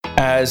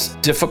As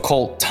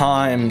difficult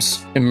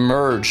times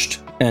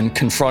emerged and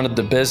confronted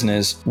the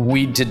business,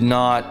 we did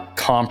not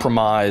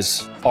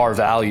compromise our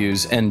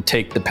values and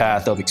take the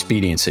path of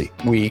expediency.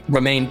 We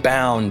remain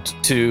bound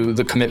to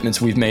the commitments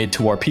we've made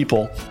to our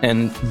people,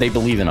 and they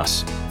believe in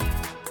us.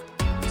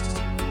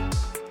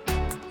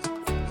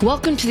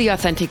 Welcome to the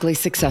Authentically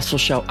Successful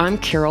Show. I'm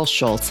Carol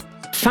Schultz,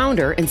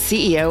 founder and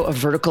CEO of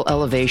Vertical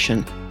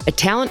Elevation, a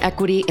talent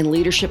equity and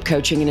leadership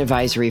coaching and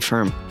advisory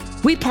firm.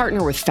 We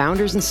partner with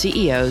founders and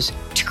CEOs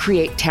to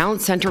create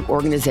talent-centric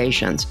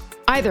organizations,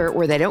 either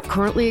where they don't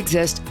currently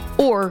exist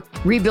or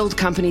rebuild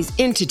companies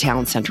into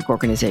talent-centric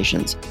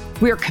organizations.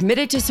 We are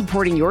committed to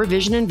supporting your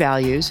vision and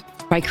values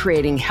by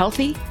creating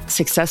healthy,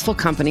 successful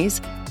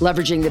companies,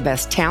 leveraging the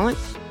best talent,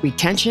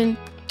 retention,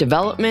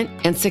 development,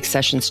 and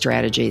succession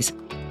strategies.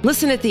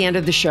 Listen at the end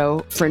of the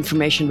show for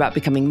information about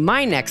becoming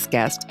my next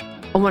guest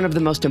on one of the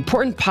most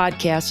important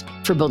podcasts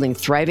for building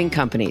thriving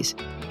companies.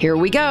 Here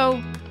we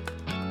go.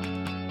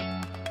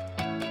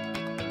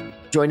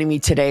 Joining me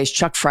today is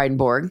Chuck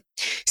Frydenborg,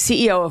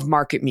 CEO of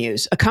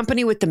MarketMuse, a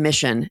company with the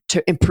mission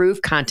to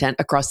improve content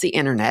across the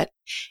internet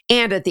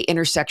and at the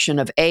intersection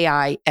of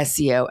AI,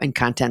 SEO, and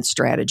content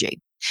strategy.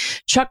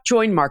 Chuck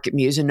joined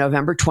MarketMuse in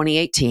November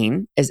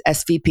 2018 as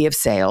SVP of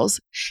Sales,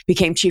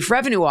 became Chief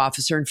Revenue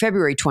Officer in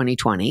February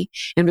 2020,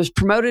 and was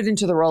promoted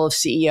into the role of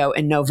CEO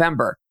in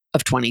November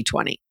of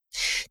 2020.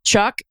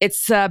 Chuck,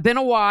 it's been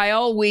a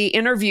while. We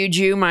interviewed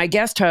you, my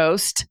guest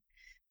host.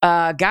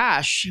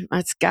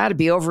 It's got to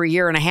be over a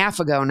year and a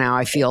half ago now,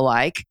 I feel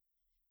like.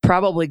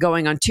 Probably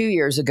going on 2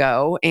 years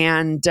ago.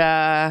 And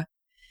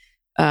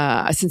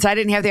since I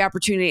didn't have the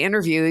opportunity to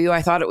interview you,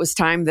 I thought it was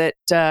time that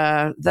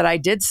I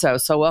did so.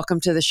 So welcome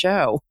to the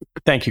show.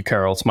 Thank you,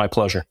 Carol. It's my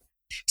pleasure.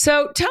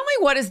 So tell me,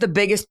 what is the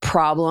biggest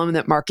problem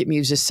that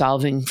MarketMuse is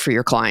solving for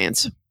your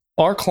clients?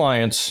 Our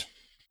clients,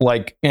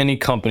 like any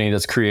company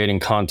that's creating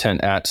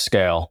content at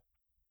scale,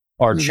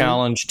 are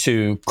challenged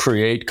to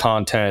create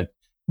content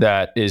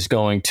that is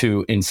going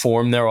to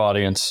inform their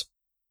audience,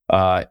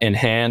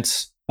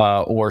 enhance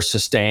or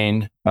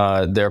sustain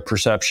their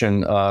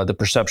perception, the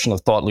perception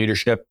of thought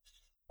leadership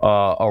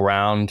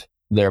around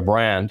their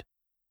brand,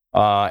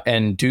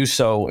 and do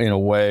so in a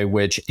way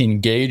which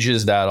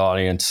engages that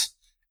audience.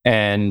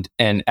 And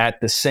at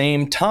the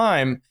same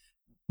time,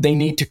 they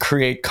need to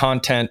create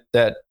content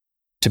that,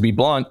 to be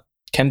blunt,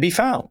 can be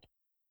found.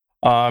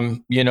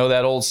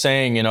 That old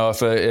saying,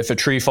 if a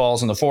tree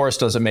falls in the forest,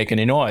 doesn't make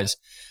any noise.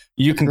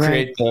 You can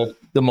create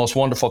the most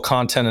wonderful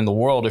content in the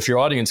world. If your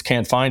audience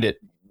can't find it,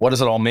 what does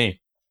it all mean?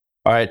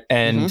 All right.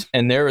 And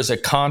there is a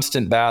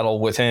constant battle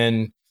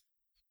within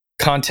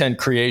content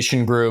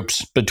creation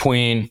groups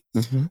between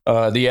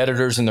the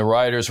editors and the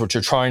writers, which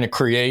are trying to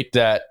create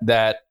that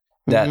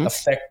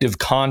effective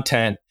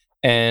content,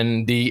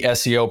 and the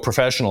SEO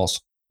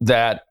professionals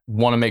that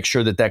want to make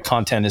sure that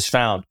content is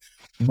found.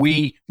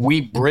 We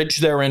bridge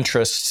their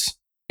interests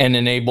and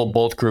enable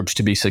both groups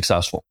to be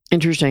successful.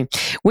 Interesting.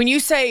 When you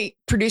say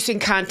producing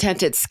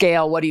content at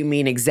scale, what do you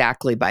mean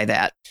exactly by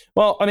that?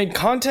 Well, I mean,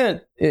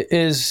 content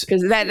is...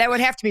 Because that would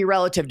have to be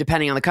relative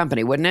depending on the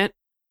company, wouldn't it?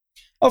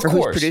 Of course.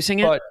 Who's producing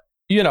it?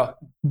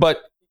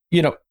 But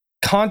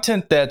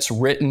content that's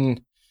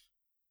written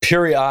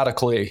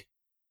periodically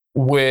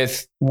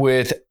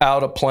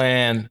without a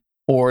plan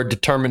or a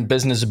determined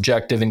business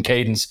objective and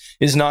cadence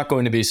is not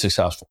going to be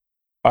successful.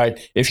 All right.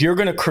 If you're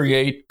going to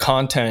create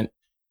content,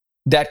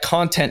 that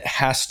content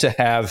has to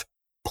have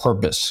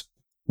purpose.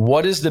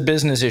 What is the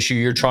business issue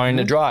you're trying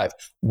to drive?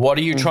 What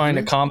are you trying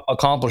to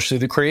accomplish through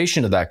the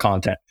creation of that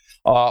content?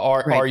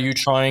 Are you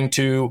trying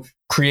to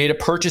create a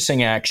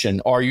purchasing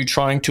action? Are you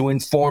trying to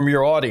inform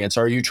your audience?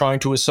 Are you trying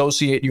to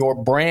associate your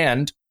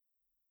brand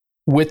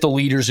with the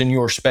leaders in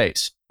your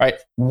space? Right?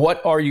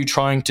 What are you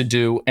trying to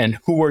do, and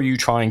who are you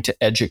trying to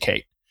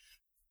educate?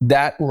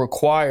 That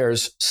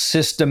requires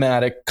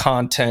systematic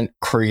content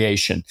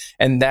creation.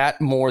 And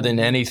that, more than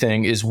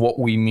anything, is what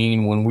we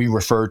mean when we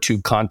refer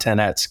to content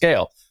at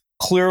scale.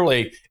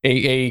 Clearly,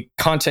 a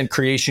content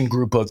creation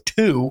group of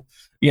two,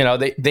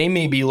 they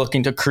may be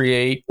looking to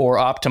create or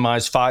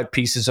optimize 5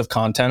 pieces of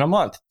content a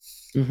month.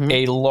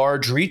 A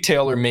large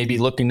retailer may be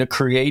looking to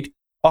create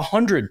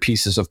 100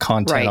 pieces of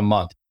content a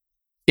month.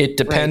 It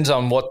depends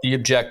on what the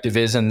objective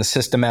is and the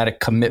systematic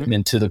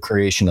commitment to the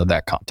creation of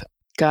that content.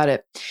 Got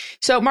it.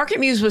 So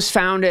MarketMuse was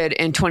founded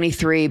in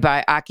 23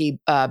 by Aki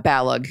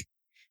Balag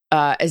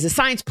as a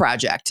science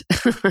project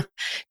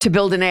to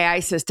build an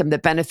AI system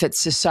that benefits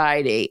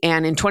society.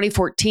 And in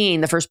 2014,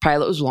 the first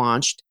pilot was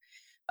launched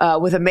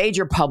with a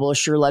major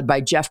publisher led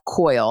by Jeff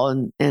Coyle,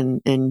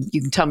 and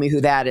you can tell me who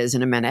that is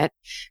in a minute,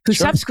 who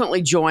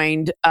subsequently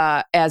joined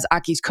as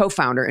Aki's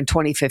co-founder in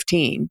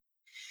 2015.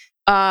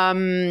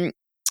 And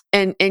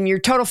your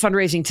total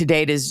fundraising to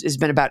date has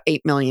been about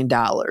 $8 million.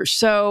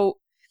 So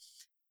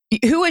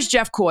who is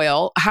Jeff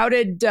Coyle? How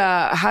did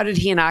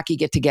he and Aki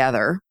get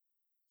together?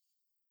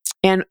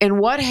 And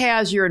what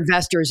has your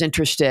investors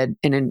interested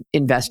in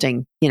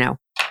investing, in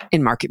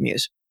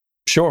MarketMuse?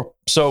 Sure.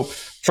 So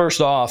first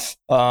off,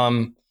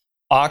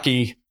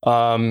 Aki,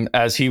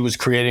 as he was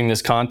creating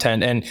this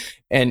content,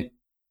 and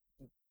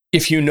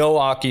if you know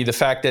Aki, the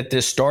fact that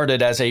this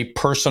started as a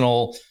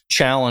personal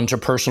challenge, a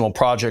personal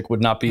project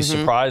would not be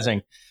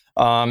surprising.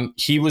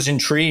 He was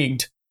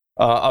intrigued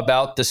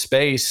about the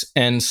space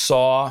and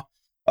saw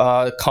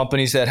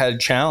companies that had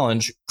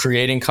challenge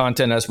creating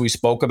content, as we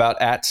spoke about,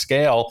 at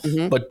scale,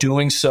 but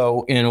doing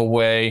so in a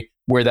way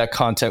where that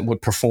content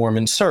would perform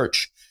in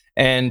search.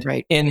 And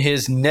in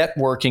his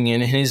networking,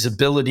 in his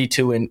ability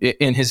to,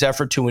 in his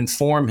effort to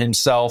inform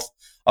himself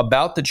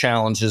about the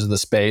challenges of the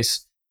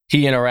space,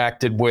 he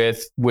interacted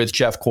with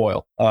Jeff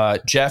Coyle.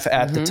 Jeff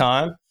at the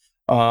time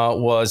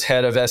was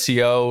head of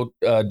SEO,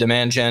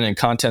 demand gen, and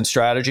content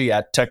strategy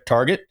at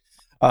TechTarget.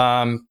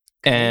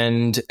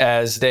 And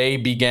as they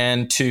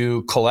began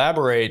to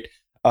collaborate,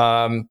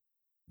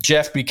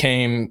 Jeff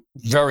became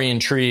very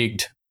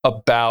intrigued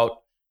about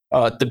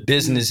the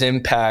business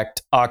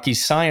impact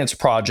Aki's science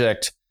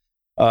project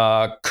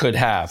could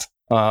have.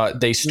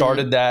 They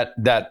started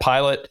that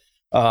pilot.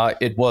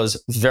 It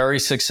was very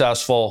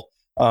successful,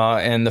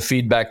 and the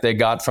feedback they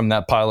got from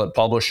that pilot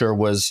publisher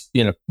was,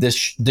 this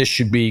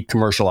should be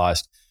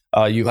commercialized.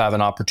 You have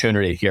an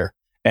opportunity here.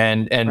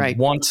 And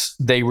once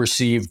they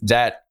received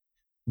that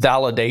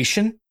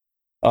validation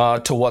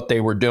to what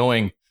they were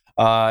doing,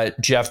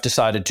 Jeff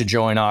decided to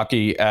join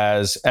Aki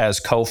as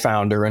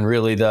co-founder, and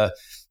really the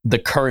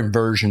current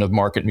version of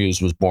MarketMuse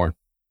was born.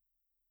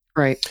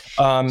 Right.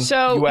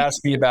 So you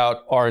asked me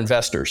about our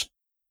investors.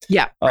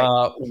 Yeah.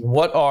 Right.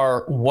 What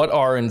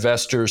our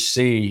investors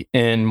see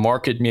in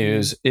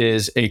MarketMuse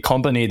is a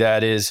company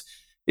that is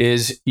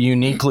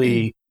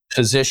uniquely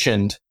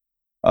positioned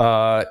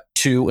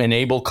to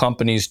enable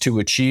companies to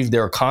achieve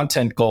their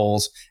content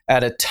goals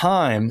at a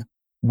time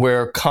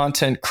where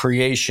content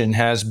creation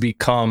has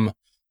become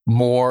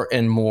more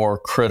and more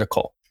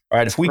critical.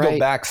 Right? If we go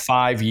back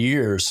 5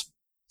 years,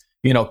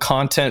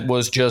 content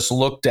was just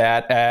looked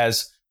at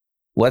as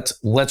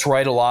let's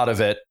write a lot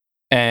of it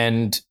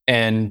and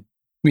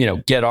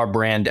get our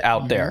brand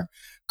out there.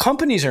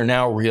 Companies are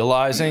now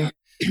realizing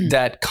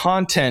that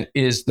content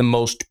is the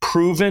most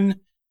proven,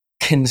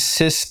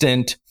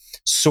 consistent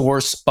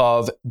source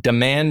of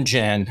demand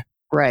gen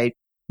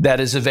that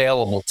is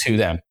available to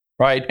them.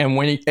 Right. And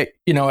when,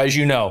 as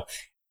you know,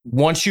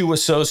 once you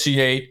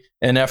associate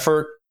an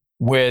effort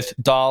with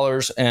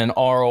dollars and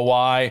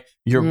ROI,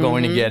 you're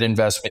going to get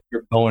investment,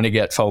 you're going to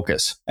get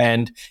focus.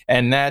 And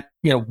that,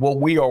 what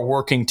we are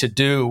working to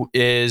do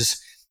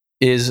is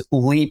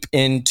leap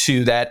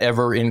into that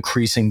ever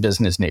increasing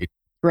business need.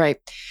 Right.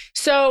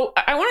 So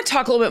I want to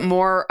talk a little bit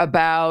more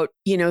about,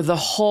 the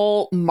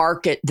whole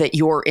market that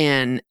you're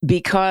in,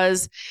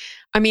 because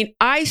I don't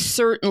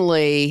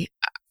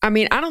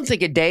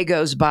think a day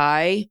goes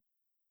by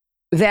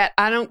that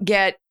I don't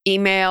get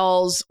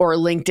emails or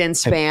LinkedIn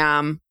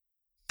spam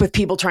with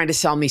people trying to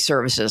sell me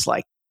services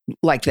like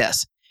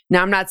this.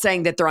 Now, I'm not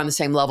saying that they're on the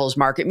same level as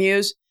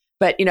MarketMuse,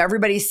 but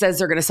everybody says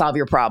they're going to solve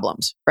your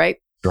problems, right?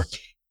 Sure.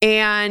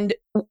 And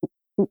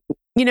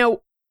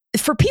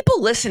for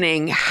people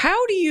listening,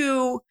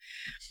 why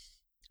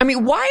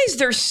is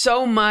there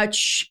so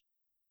much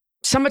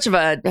of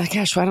a,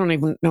 gosh, I don't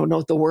even know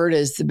what the word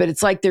is, but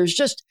it's like there's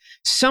just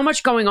so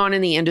much going on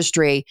in the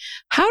industry.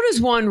 How does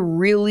one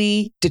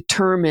really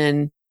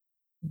determine,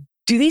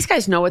 do these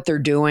guys know what they're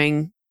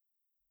doing?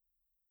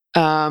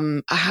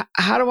 How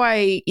do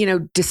I,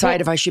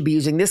 decide if I should be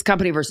using this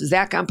company versus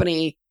that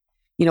company?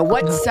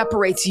 What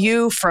separates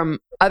you from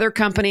other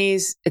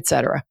companies, et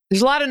cetera?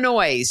 There's a lot of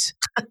noise.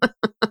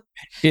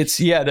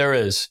 There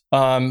is.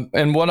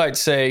 And what I'd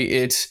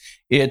say,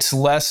 it's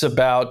less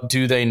about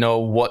do they know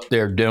what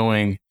they're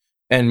doing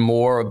and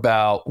more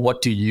about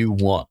what do you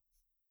want,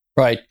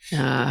 right?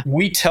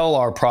 We tell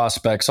our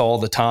prospects all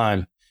the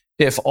time,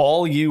 if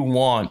all you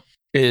want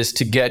is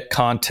to get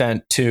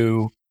content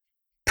to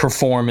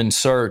perform in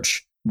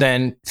search,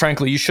 then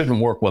frankly, you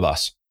shouldn't work with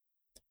us,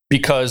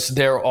 because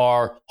there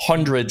are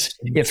hundreds,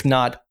 if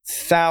not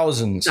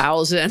thousands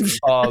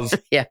of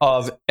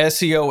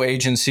SEO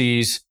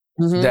agencies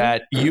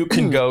that you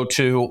can go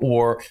to,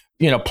 or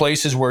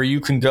places where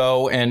you can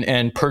go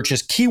and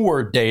purchase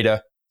keyword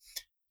data,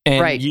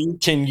 and you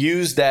can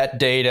use that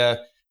data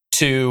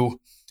to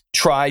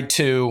try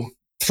to,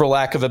 for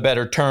lack of a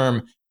better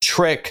term,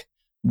 trick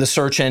the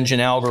search engine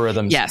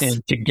algorithms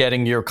into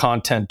getting your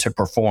content to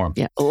perform.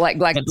 Yeah, like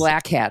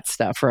black hat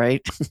stuff, right?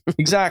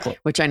 Exactly.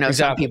 Which I know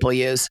some people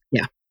use.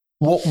 Yeah.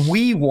 What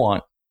we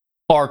want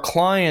are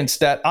clients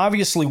that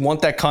obviously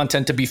want that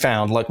content to be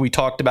found, like we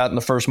talked about in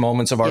the first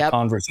moments of our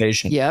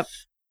conversation. Yep.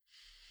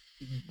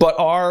 But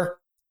our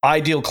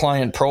ideal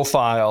client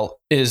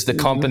profile is the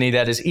company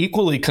that is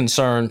equally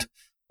concerned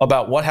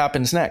about what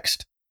happens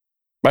next,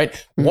 right?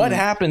 What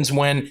happens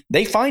when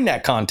they find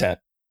that content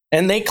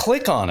and they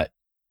click on it?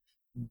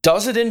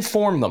 Does it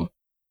inform them,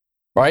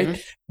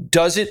 right?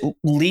 Does it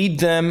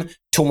lead them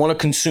to want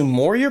to consume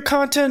more of your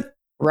content,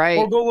 right?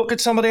 Or go look at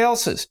somebody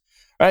else's,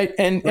 right?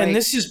 And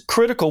this is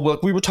critical.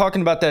 Look, we were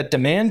talking about that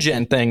demand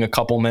gen thing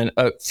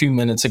a few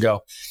minutes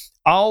ago.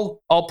 I'll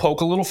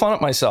poke a little fun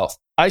at myself.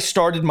 I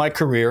started my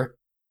career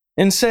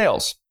in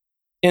sales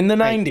in the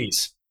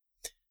 90s.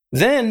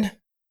 Then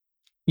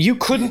you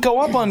couldn't go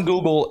up on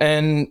Google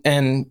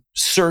and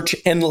search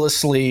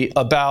endlessly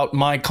about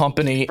my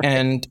company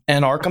and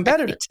our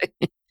competitors.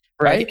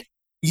 Right?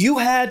 You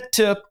had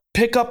to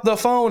pick up the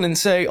phone and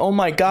say, "Oh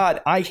my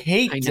God, I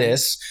hate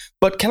this,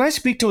 but can I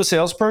speak to a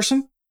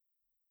salesperson?"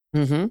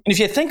 Mm-hmm. And if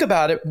you think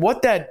about it,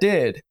 what that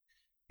did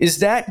is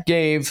that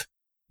gave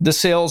the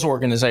sales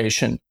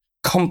organization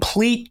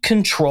complete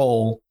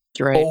control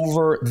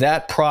over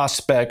that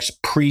prospect's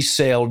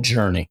pre-sale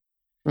journey.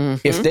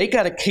 Mm-hmm. If they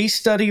got a case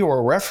study or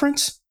a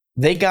reference,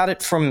 they got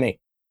it from me.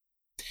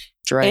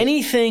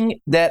 Anything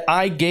that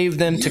I gave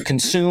them to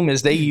consume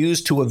as they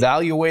used to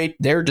evaluate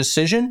their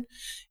decision,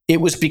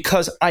 it was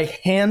because I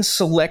hand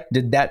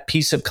selected that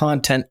piece of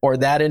content or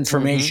that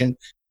information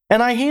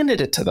and I handed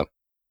it to them,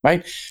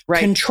 right?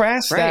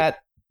 Contrast that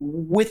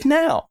with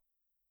now.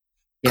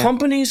 Yeah.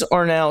 Companies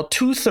are now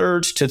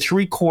 2/3 to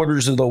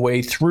 3/4 of the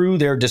way through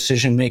their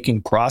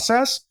decision-making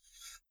process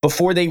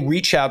before they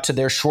reach out to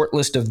their short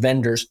list of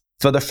vendors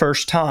for the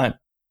first time.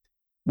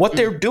 What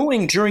they're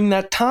doing during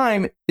that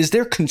time is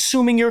they're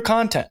consuming your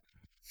content.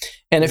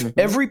 And if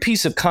every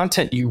piece of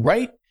content you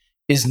write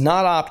is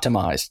not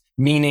optimized,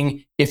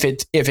 meaning if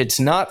it's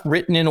not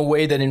written in a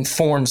way that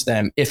informs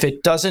them, if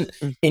it doesn't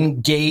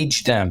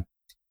engage them,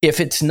 if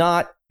it's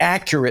not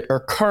accurate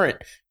or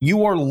current,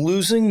 you are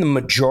losing the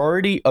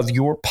majority of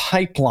your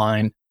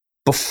pipeline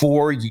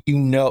before you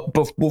even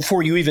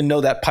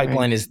know that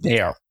pipeline is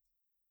there.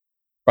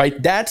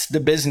 Right? That's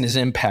the business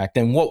impact.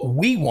 And what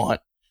we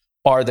want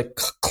are the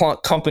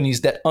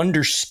companies that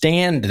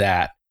understand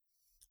that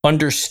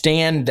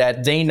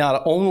they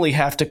not only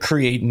have to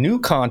create new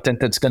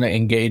content that's going to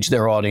engage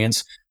their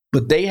audience,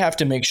 but they have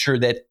to make sure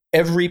that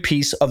every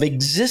piece of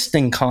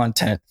existing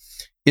content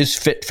is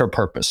fit for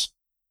purpose.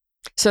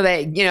 So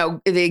that,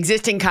 the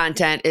existing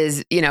content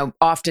is,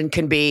 often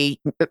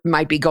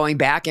might be going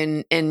back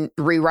and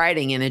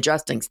rewriting and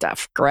adjusting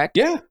stuff, correct?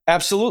 Yeah,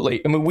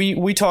 absolutely. I mean,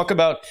 we talk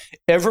about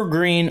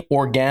evergreen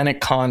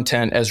organic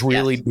content as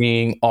really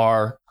being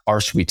our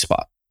sweet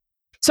spot.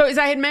 So as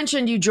I had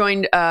mentioned, you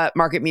joined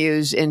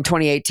MarketMuse in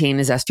 2018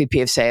 as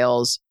SVP of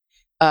Sales,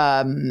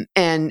 and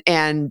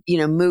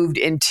moved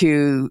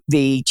into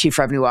the Chief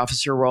Revenue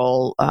Officer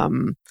role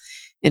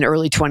in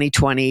early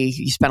 2020.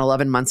 You spent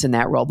 11 months in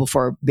that role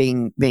before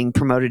being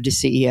promoted to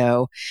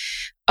CEO.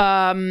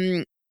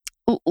 And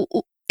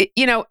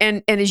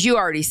as you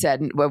already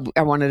said,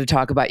 I wanted to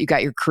talk about, you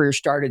got your career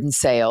started in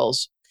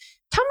sales.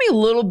 Tell me a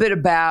little bit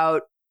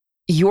about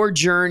your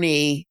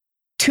journey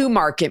to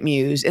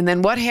MarketMuse, and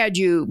then what had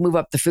you move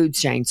up the food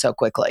chain so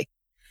quickly?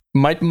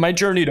 My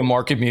journey to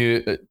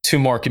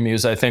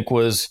MarketMuse, I think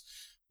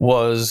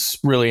was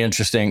really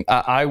interesting.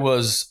 I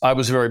was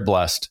very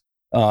blessed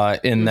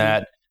in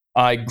that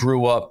I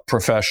grew up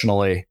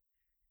professionally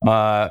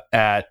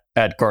at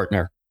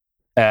Gartner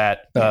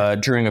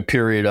during a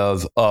period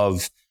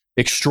of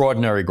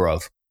extraordinary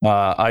growth.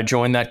 I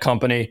joined that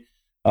company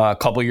a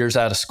couple years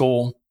out of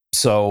school,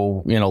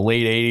 so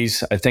late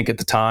 80s, I think at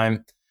the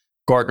time.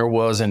 Gartner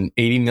was an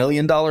 $80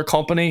 million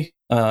company.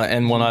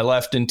 And when I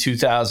left in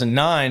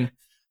 2009,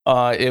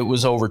 it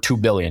was over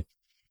 $2 billion.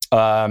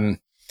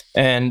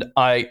 And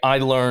I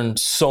learned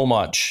so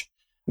much.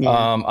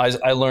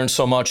 I learned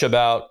so much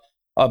about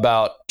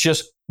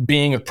just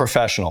being a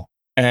professional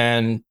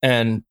and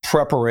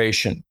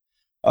preparation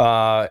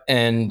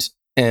and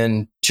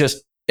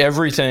just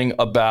everything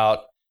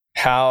about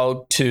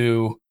how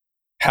to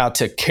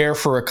care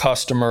for a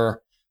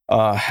customer,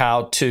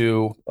 how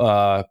to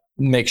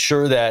make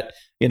sure that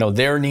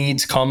their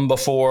needs come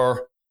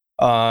before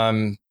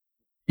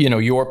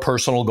your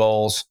personal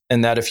goals,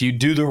 and that if you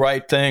do the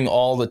right thing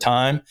all the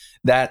time,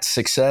 that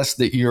success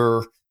that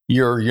you're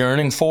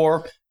yearning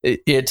for,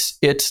 it's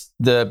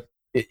the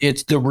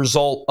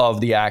result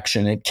of the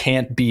action. It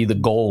can't be the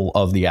goal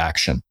of the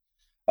action.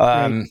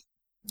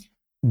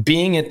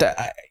 Being at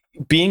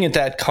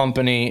that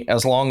company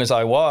as long as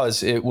I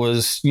was, it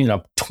was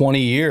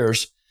 20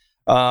 years,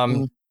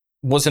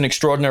 was an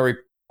extraordinary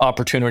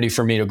opportunity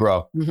for me to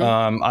grow.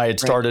 I had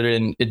started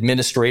in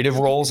administrative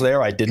roles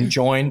there. I didn't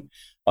join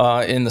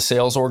in the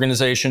sales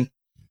organization.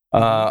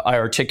 I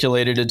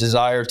articulated a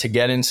desire to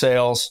get in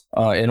sales.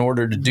 In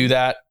order to do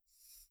that,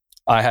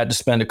 I had to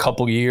spend a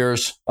couple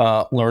years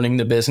learning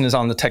the business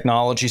on the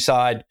technology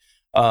side,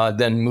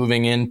 then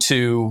moving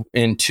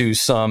into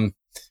some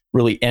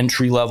really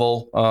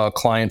entry-level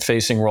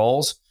client-facing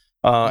roles.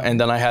 And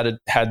then I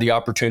had the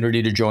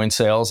opportunity to join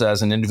sales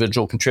as an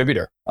individual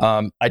contributor.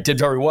 I did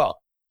very well.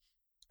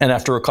 And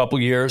after a couple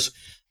years,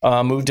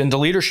 moved into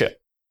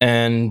leadership.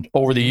 And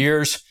over the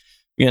years,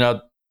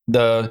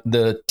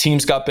 the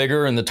teams got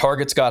bigger and the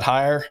targets got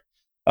higher.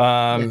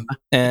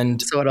 And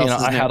so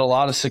I had a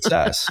lot of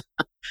success.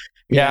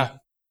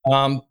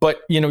 But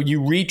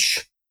you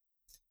reach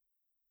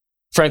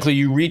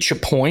a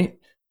point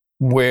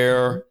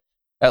where,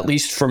 at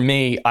least for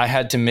me, I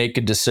had to make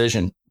a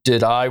decision.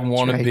 Did I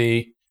want to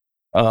be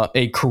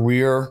a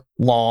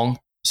career-long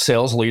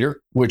sales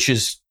leader, which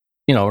is,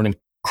 an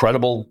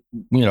incredible,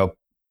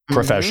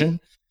 profession,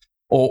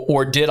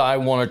 or did I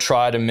want to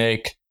try to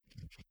make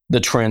the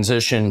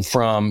transition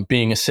from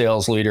being a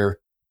sales leader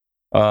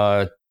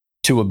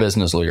to a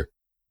business leader.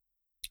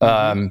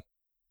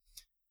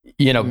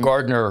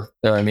 Gartner,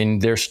 I mean,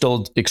 they're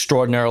still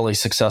extraordinarily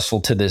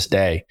successful to this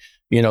day.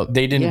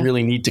 They didn't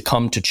really need to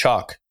come to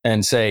Chuck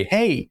and say,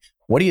 hey,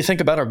 what do you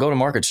think about our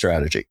go-to-market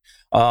strategy?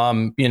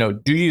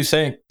 Do you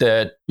think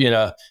that,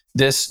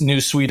 this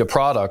new suite of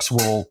products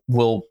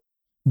will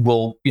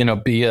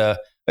be a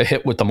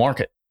hit with the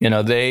market?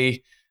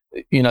 They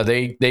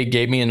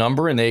gave me a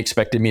number and they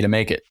expected me to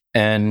make it.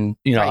 And,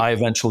 I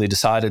eventually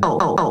decided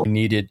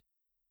I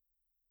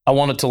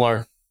wanted to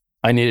learn.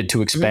 I needed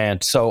to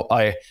expand. So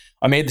I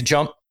made the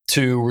jump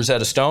to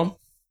Rosetta Stone.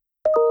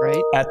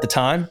 Right. At the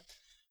time,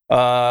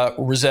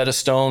 Rosetta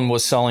Stone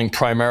was selling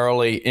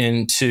primarily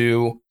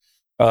into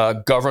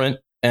government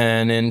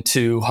and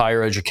into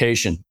higher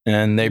education.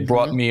 And they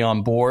brought me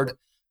on board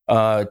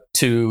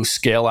to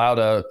scale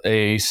out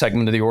a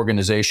segment of the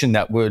organization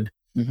that would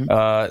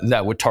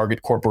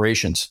target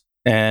corporations.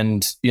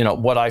 And,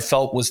 what I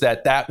felt was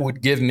that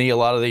would give me a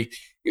lot of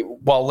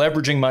while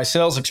leveraging my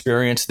sales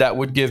experience, that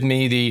would give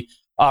me the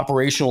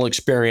operational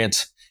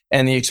experience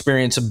and the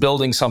experience of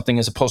building something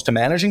as opposed to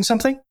managing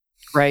something.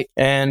 Right.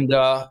 And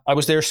I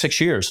was there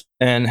 6 years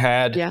and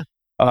had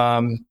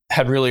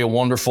really a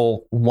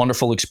wonderful,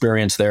 wonderful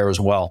experience there as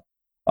well.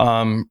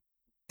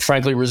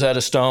 Frankly,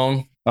 Rosetta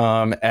Stone,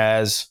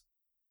 as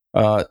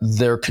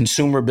their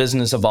consumer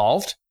business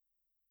evolved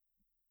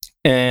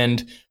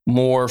and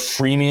more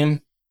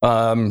freemium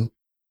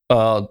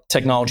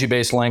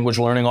technology-based language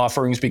learning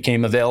offerings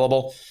became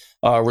available,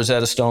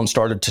 Rosetta Stone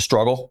started to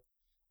struggle.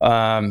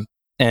 And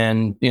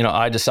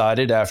I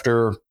decided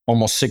after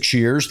almost 6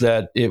 years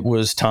that it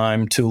was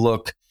time to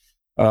look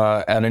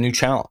at a new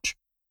challenge.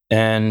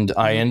 And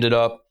I ended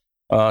up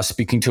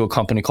speaking to a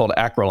company called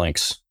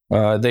Acrolinx.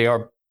 They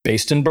are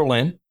based in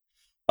Berlin.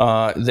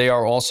 They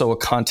are also a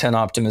content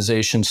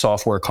optimization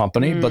software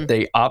company, but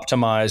they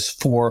optimize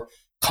for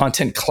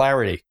content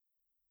clarity.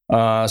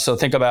 So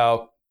think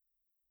about,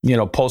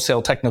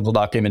 post-sale technical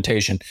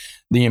documentation,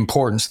 the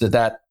importance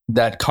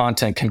that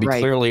content can be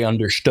clearly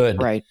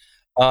understood. Right.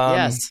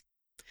 Yes.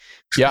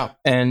 Yeah.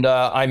 And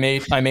I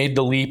made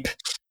the leap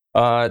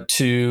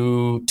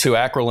to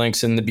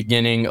Acrolinx in the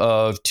beginning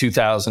of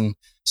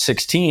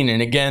 2016.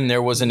 And again,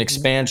 there was an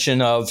expansion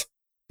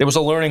there was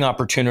a learning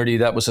opportunity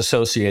that was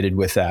associated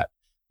with that.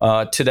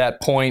 To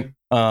that point,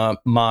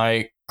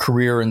 my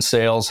career in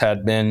sales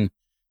had been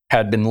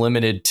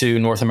limited to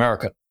North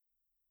America.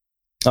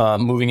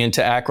 Moving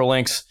into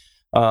Acrolinx,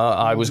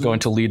 I was going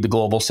to lead the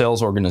global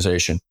sales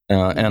organization.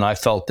 And I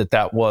felt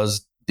that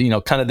was,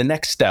 kind of the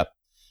next step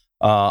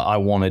I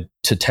wanted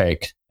to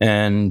take.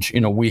 And,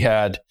 we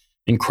had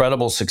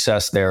incredible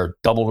success there,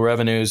 doubled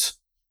revenues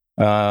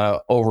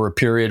over a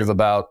period of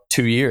about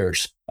 2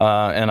 years.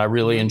 And I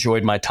really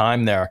enjoyed my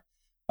time there.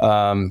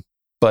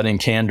 But in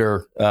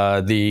candor,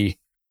 the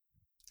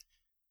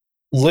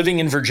living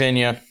in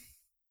Virginia,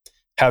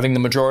 having the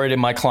majority of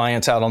my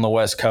clients out on the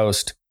West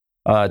Coast,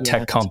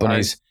 tech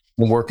companies,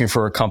 and working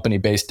for a company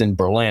based in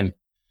Berlin,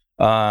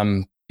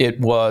 it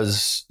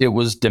was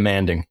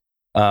demanding.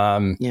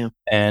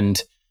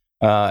 And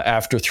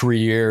after 3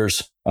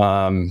 years,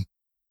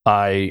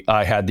 I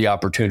had the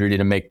opportunity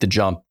to make the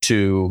jump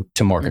to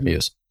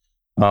MarketMuse,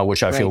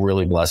 which I feel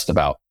really blessed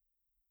about.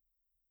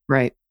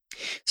 Right.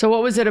 So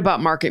what was it about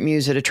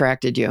MarketMuse that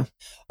attracted you?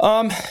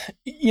 I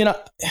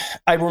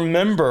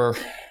remember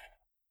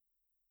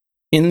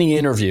in the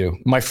interview,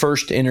 my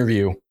first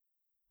interview,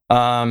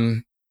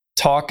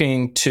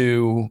 talking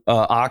to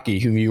Aki,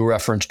 who you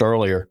referenced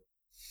earlier.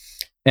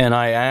 And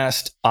I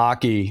asked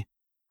Aki,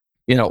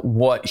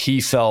 what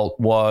he felt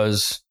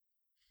was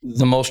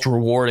the most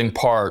rewarding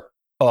part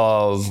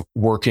of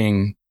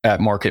working at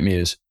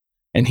MarketMuse.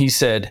 And he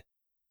said,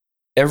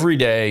 every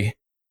day,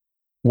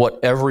 what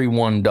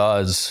everyone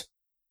does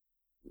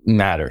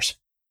matters.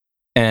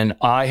 And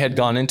I had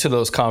gone into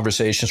those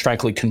conversations,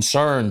 frankly,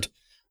 concerned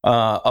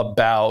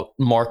about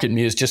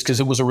MarketMuse just because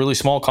it was a really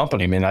small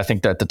company. I mean, I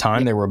think that at the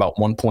time they were about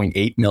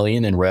 1.8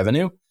 million in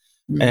revenue.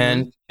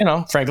 And,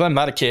 frankly, I'm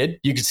not a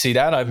kid. You could see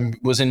that. I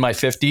was in my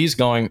 50s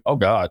going, oh,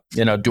 God,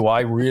 do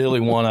I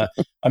really want to?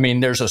 I mean,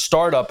 there's a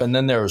startup and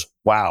then there's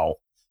wow.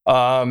 Do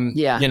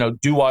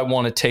I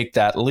want to take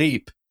that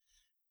leap?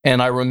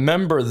 And I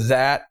remember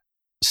that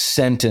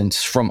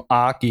sentence from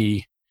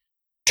Aki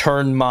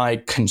turned my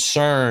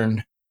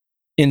concern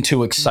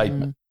into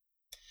excitement.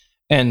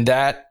 And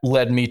that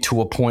led me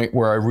to a point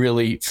where I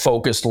really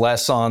focused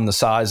less on the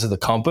size of the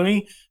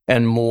company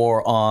and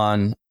more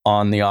on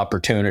the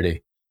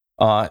opportunity.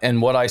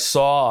 And what I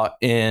saw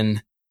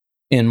in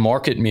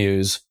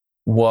MarketMuse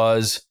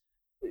was,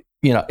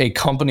 a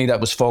company that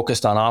was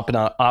focused on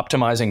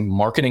optimizing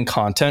marketing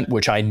content,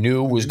 which I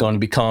knew was going to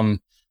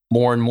become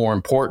more and more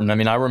important. I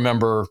mean, I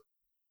remember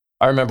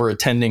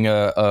attending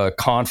a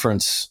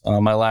conference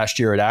my last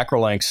year at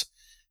Acrolinx,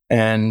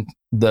 and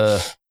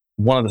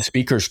one of the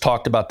speakers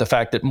talked about the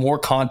fact that more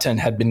content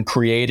had been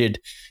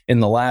created in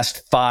the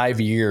last 5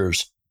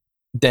 years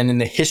than in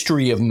the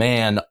history of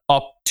man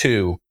up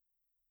to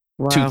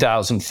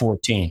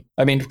 2014.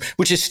 I mean,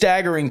 which is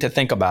staggering to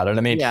think about it.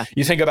 I mean,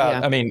 you think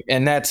about, I mean,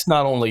 and that's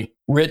not only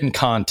written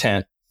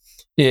content,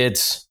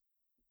 it's,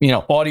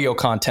 audio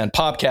content,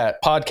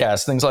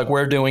 podcasts, things like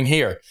we're doing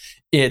here.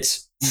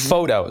 It's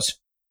photos,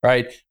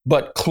 right?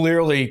 But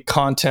clearly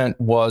content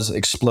was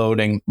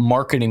exploding.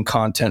 Marketing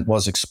content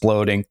was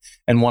exploding.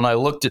 And when I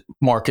looked at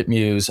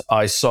MarketMuse,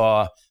 I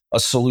saw a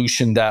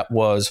solution that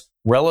was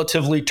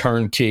relatively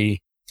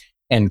turnkey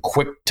and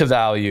quick to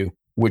value,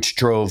 which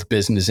drove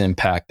business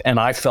impact. And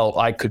I felt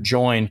I could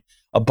join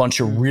a bunch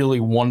of really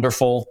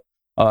wonderful,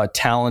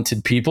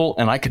 talented people,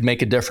 and I could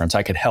make a difference.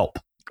 I could help.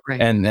 Right.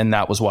 And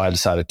that was why I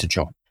decided to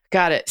join.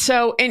 Got it.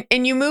 So,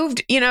 and you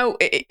moved,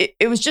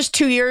 it was just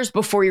 2 years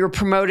before you were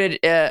promoted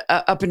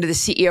up into the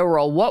CEO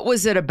role. What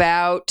was it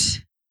about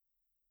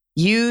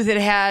you that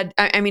had,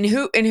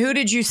 who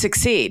did you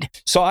succeed?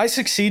 So I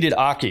succeeded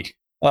Aki.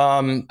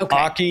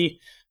 Aki,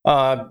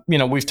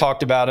 we've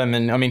talked about him,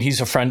 and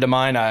he's a friend of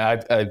mine.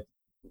 I've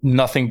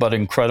nothing but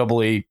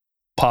incredibly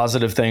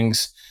positive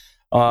things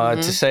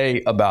to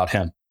say about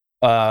him.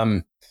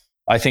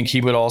 I think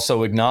he would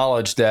also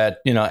acknowledge that,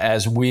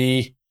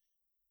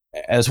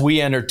 as we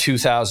entered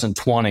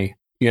 2020,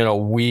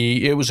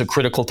 it was a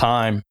critical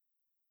time.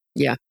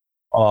 Yeah.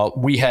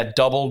 We had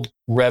doubled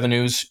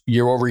revenues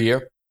year over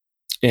year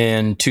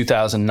in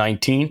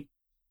 2019.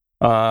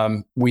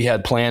 We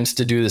had plans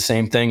to do the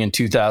same thing in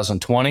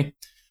 2020.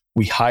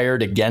 We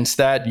hired against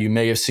that. You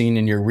may have seen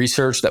in your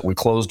research that we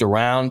closed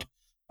around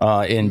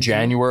in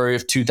January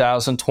of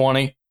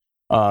 2020.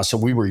 So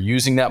we were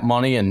using that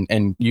money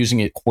and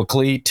using it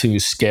quickly to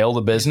scale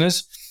the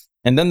business.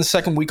 And then the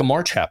second week of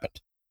March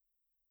happened,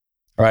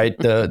 right?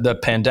 The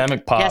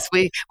pandemic popped.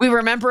 Yes, we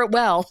remember it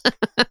well.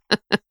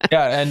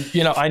 Yeah. And,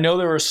 I know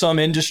there were some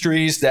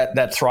industries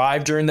that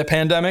thrived during the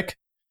pandemic.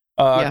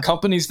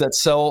 Companies that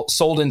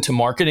sold into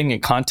marketing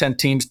and content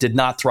teams did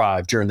not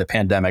thrive during the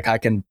pandemic. I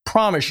can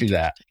promise you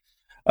that.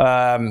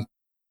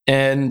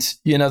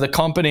 The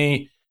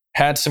company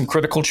had some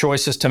critical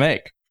choices to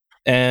make.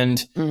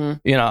 And,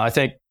 I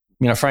think,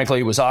 frankly,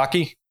 it was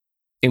Aki,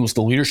 it was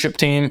the leadership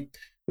team,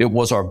 it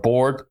was our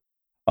board.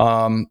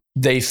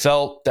 They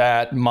felt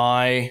that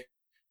my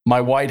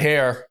white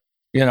hair,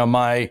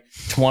 my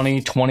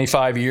 20,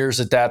 25 years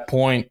at that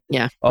point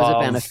was a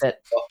benefit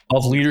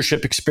of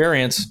leadership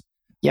experience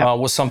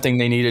was something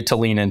they needed to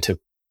lean into.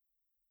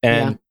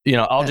 And,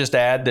 I'll just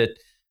add that,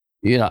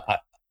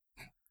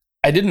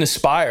 I didn't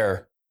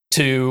aspire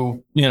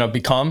to,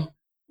 become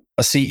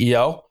a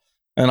CEO.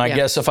 And I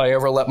guess if I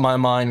ever let my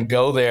mind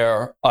go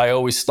there, I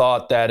always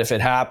thought that if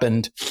it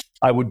happened,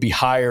 I would be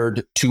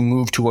hired to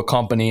move to a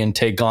company and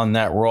take on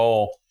that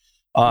role.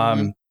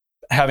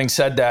 Having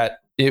said that,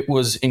 it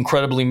was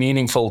incredibly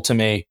meaningful to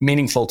me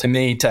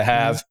to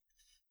have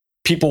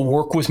people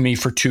work with me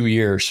for 2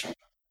 years.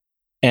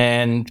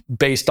 And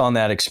based on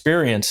that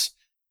experience,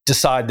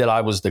 decide that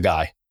I was the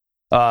guy.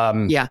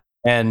 And,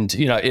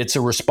 it's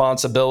a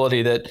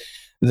responsibility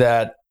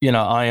that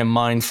I am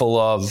mindful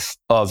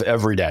of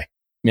every day.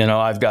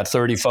 I've got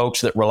 30 folks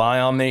that rely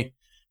on me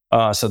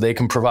so they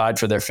can provide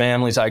for their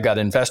families. I got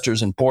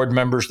investors and board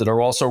members that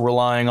are also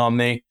relying on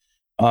me.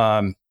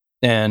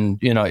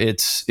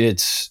 It's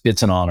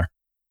an honor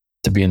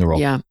to be in the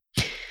role. Yeah.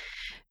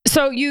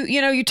 So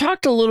you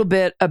talked a little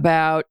bit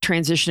about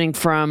transitioning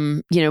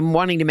from,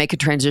 wanting to make a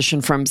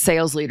transition from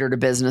sales leader to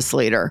business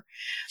leader.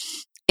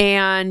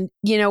 And,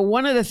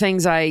 one of the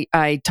things I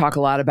talk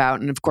a lot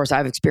about, and of course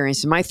I've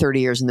experienced in my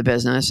 30 years in the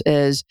business,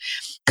 is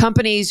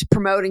companies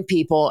promoting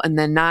people and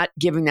then not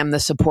giving them the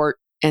support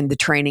and the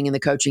training and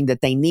the coaching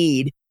that they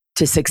need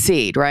to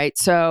succeed, right?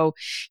 So,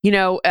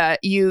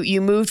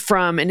 you moved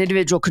from an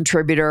individual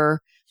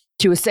contributor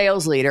to a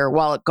sales leader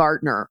while at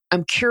Gartner.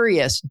 I'm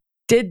curious,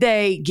 did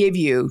they give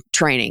you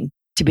training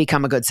to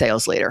become a good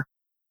sales leader?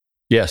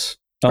 Yes.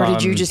 Or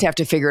did you just have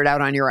to figure it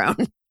out on your own?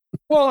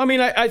 Well,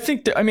 I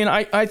think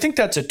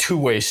that's a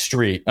two-way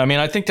street.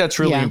 I think that's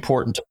really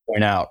important to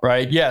point out,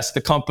 right? Yes, the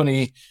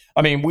company,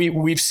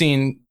 we've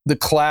seen the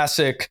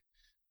classic,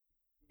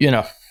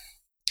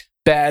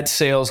 bad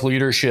sales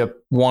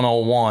leadership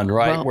 101,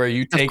 right? Well, where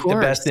you take the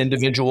best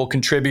individual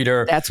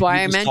contributor. That's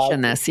why I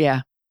mentioned this.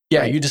 Yeah.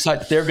 Yeah. Right. You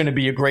decide that they're going to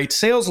be a great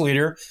sales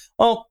leader.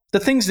 Well, the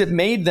things that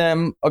made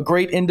them a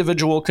great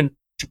individual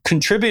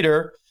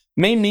contributor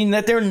may mean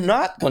that they're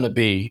not going to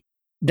be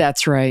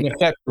That's right. an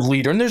effective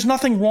leader. And there's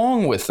nothing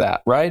wrong with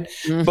that, right?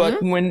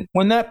 But when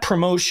that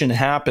promotion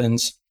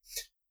happens,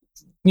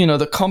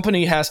 the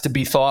company has to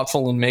be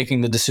thoughtful in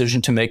making the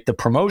decision to make the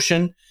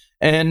promotion.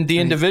 And the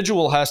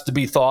individual has to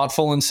be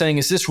thoughtful in saying,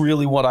 is this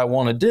really what I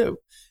want to do?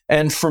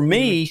 And for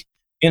me,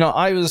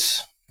 I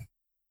was,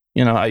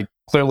 I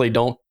clearly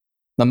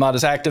I'm not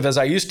as active as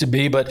I used to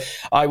be, but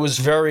I was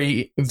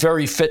very,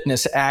 very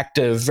fitness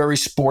active, very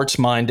sports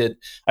minded.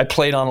 I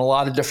played on a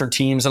lot of different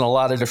teams and a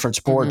lot of different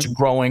sports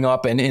growing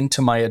up and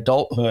into my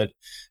adulthood.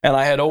 And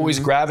I had always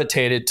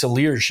gravitated to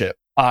leadership.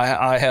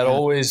 I had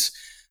always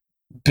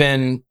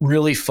been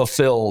really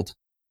fulfilled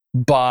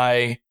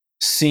by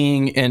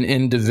seeing an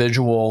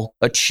individual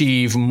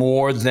achieve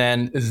more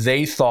than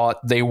they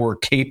thought they were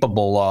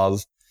capable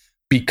of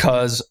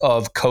because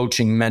of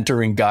coaching,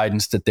 mentoring,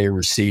 guidance that they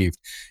received.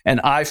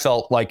 And I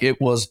felt like it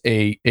was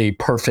a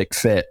perfect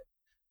fit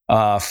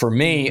for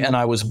me. And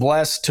I was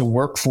blessed to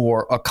work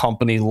for a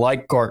company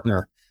like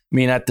Gartner. I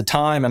mean, at the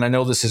time, and I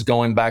know this is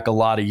going back a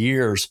lot of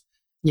years,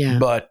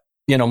 but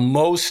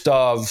most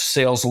of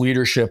sales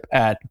leadership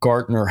at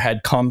Gartner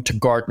had come to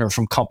Gartner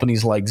from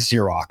companies like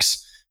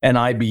Xerox and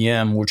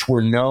IBM, which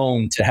were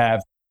known to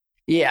have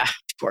of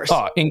course,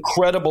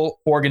 incredible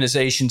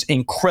organizations,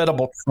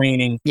 incredible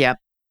training. Yep.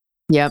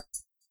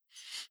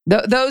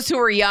 Those who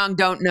are young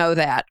don't know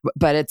that,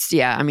 but it's,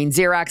 I mean,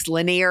 Xerox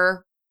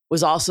Linear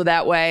was also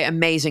that way.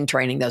 Amazing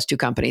training those two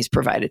companies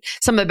provided.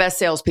 Some of the best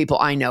salespeople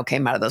I know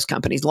came out of those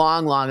companies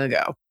long, long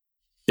ago.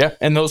 Yeah.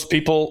 And those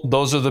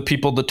are the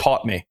people that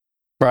taught me.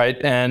 Right.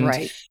 And,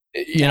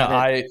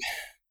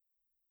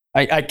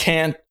 I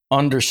can't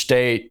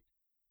understate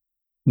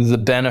the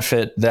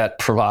benefit that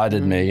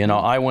provided me.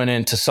 I went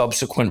into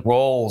subsequent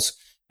roles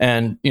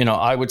and,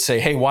 I would say,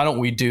 hey, why don't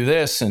we do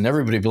this? And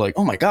everybody would be like,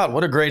 oh my God,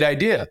 what a great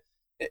idea.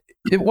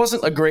 It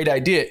wasn't a great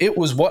idea. It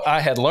was what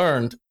I had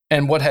learned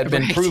and what had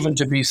been proven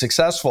to be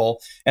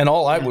successful. And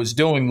all I was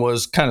doing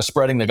was kind of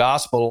spreading the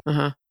gospel.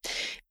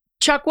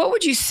 Chuck, what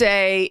would you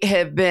say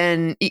have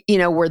been,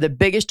 were the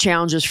biggest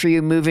challenges for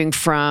you moving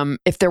from,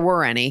 if there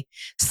were any,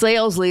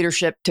 sales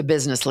leadership to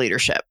business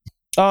leadership?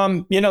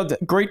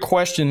 Great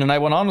question. And I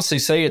would honestly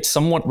say it's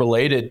somewhat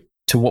related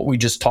to what we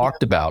just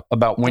talked about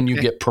when you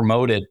get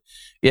promoted,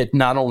 it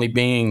not only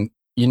being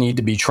you need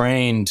to be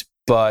trained,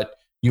 but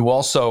you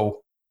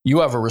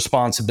have a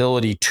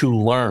responsibility to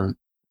learn.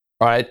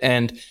 Right.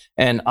 And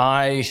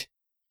I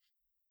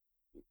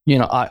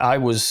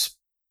was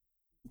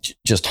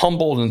just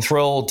humbled and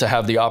thrilled to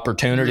have the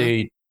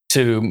opportunity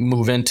to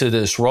move into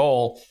this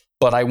role,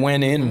 but I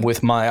went in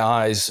with my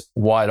eyes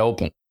wide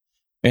open.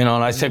 And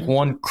I think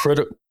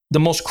the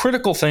most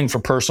critical thing for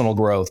personal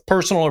growth,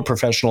 personal or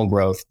professional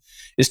growth,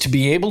 is to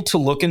be able to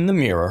look in the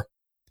mirror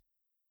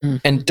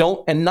and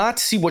not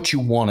see what you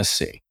want to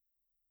see,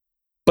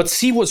 but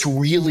see what's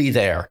really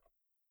there,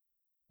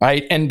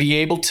 right? And be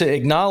able to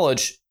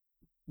acknowledge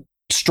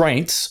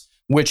strengths,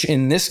 which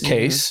in this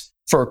case,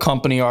 for a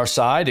company our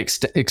size,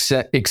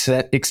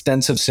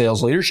 extensive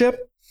sales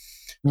leadership,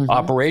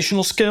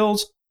 operational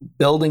skills,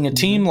 building a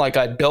team like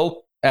I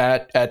built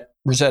at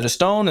Rosetta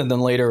Stone and then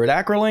later at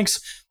Acrolinx.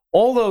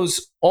 All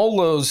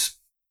those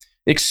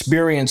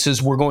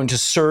experiences were going to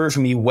serve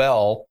me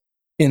well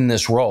in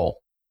this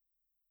role.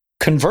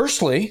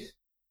 Conversely,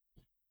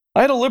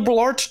 I had a liberal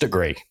arts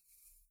degree.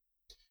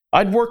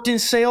 I'd worked in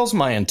sales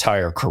my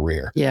entire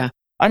career. Yeah.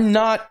 I'm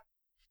not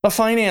a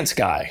finance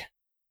guy.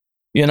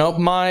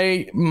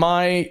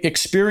 My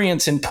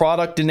experience in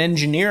product and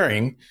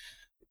engineering,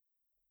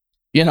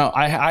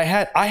 I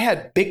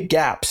had big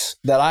gaps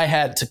that I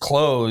had to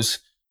close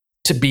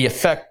to be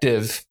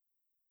effective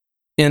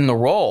in the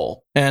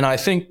role. And I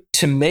think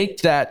to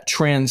make that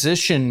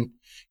transition,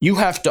 you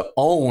have to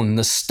own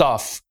the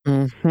stuff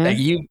that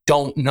you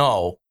don't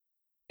know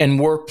and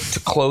work to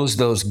close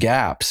those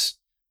gaps.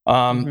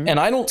 And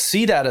I don't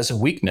see that as a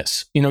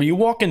weakness. You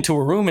walk into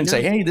a room and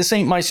say, hey, this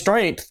ain't my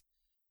strength.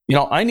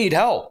 I need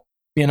help.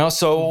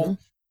 So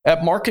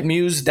at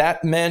MarketMuse,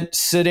 that meant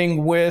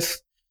sitting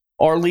with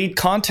our lead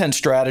content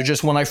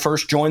strategist when I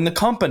first joined the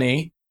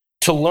company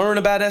to learn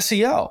about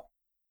SEO.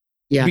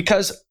 Yeah.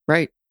 Because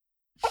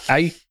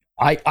I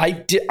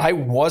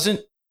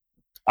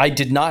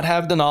did not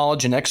have the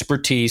knowledge and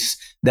expertise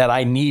that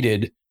I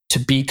needed to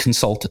be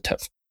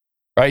consultative.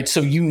 Right.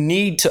 So you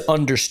need to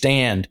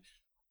understand,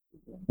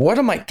 what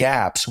are my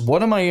gaps?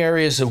 What are my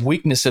areas of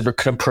weakness that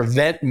can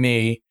prevent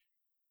me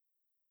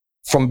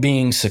from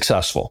being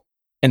successful?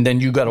 And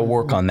then you got to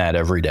work on that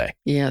every day.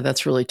 Yeah,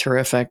 that's really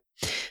terrific.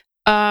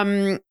 Tell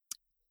me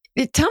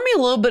a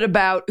little bit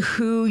about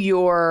who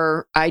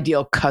your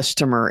ideal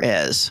customer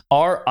is.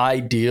 Our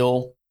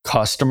ideal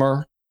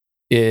customer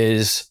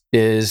is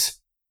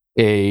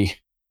a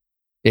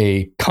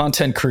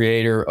content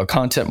creator, a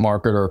content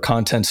marketer, a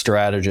content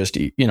strategist,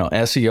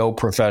 SEO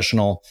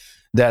professional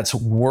that's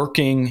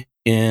working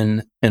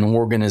in an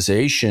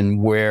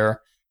organization where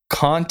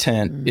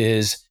content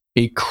is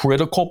a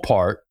critical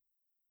part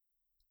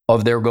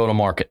of their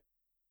go-to-market.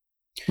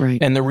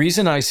 Right. And the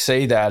reason I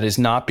say that is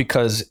not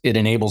because it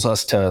enables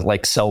us to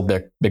sell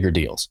bigger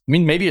deals. I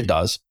mean, maybe it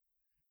does.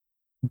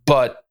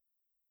 But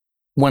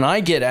when I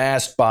get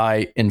asked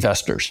by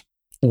investors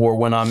or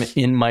when I'm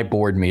in my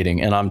board meeting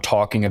and I'm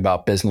talking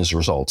about business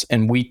results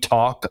and we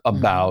talk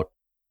about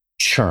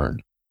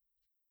churn,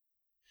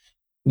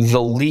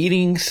 the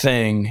leading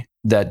thing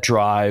that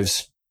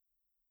drives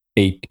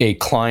a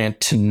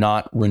client to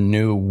not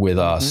renew with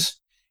us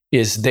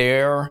is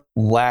their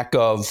lack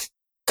of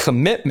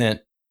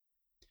commitment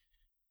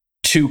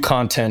to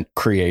content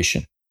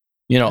creation.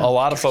 A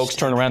lot of folks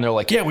turn around, they're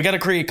like, yeah, we got to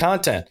create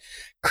content.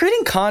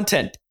 Creating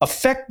content,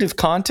 effective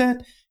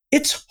content,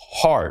 it's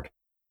hard.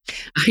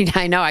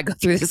 I know. I go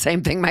through the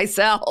same thing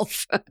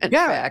myself.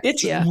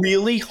 It's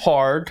really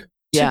hard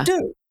to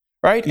do,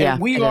 right? Yeah,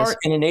 and we are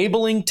an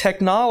enabling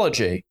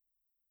technology,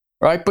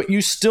 right? But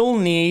you still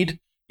need,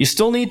 You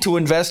still need to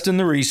invest in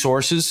the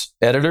resources,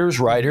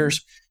 editors,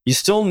 writers. You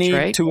still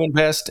need to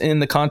invest in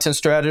the content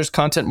strategists,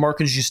 content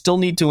marketers. You still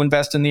need to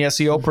invest in the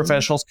SEO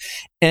professionals.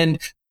 And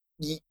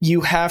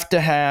you have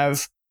to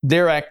have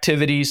their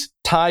activities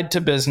tied to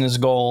business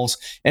goals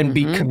and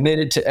be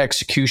committed to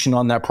execution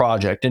on that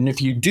project. And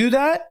if you do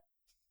that,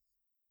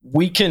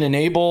 we can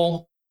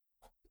enable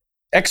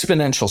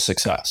exponential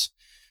success.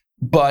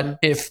 But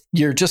if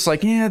you're just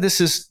like, yeah, this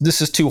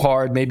is too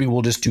hard, maybe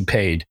we'll just do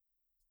paid,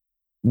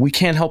 we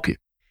can't help you.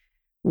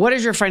 What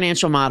is your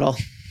financial model?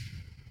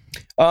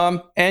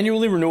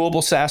 Annually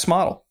renewable SaaS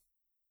model.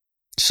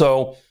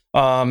 So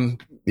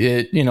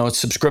it's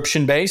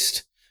subscription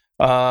based.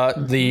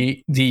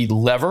 The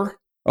lever,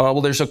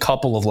 well, there's a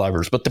couple of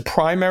levers, but the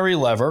primary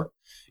lever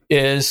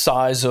is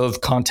size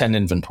of content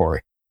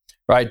inventory,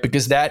 right?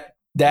 Because that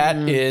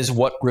is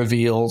what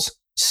reveals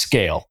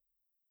scale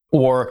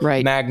or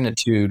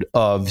magnitude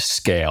of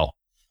scale.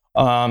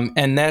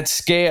 And that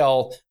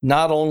scale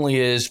not only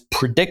is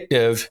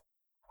predictive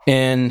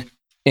in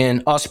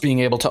us being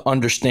able to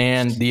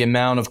understand the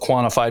amount of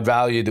quantified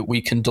value that we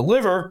can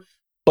deliver,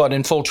 but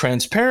in full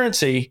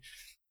transparency,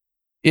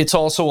 it's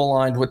also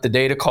aligned with the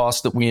data costs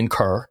that we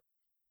incur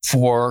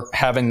for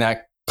having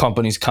that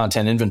company's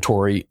content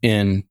inventory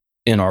in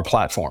our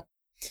platform.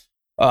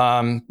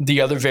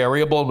 The other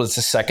variable, that's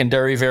a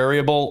secondary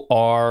variable,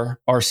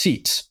 are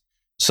seats.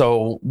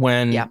 So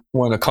when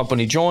a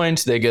company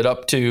joins, they get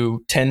up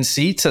to 10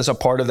 seats as a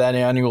part of that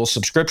annual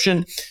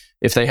subscription.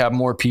 If they have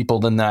more people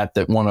than that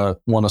want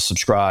to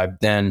subscribe,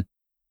 then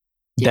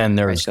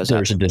there's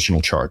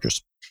additional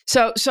charges.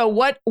 So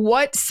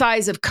what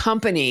size of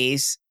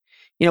companies,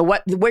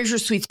 where's your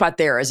sweet spot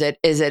there? Is it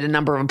a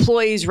number of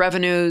employees,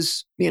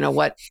 revenues,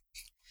 what?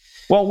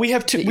 Well, we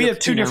have two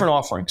different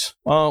offerings.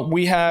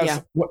 We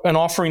have an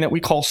offering that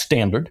we call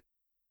Standard,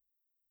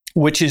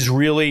 which is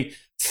really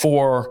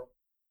for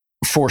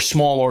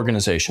small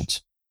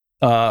organizations.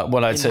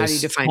 What I'd say, how do you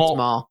define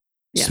small?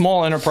 Yeah.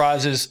 Small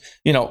enterprises,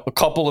 a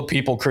couple of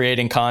people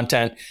creating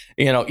content,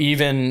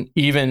 even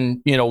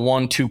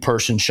 1-2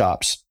 person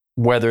shops,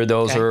 whether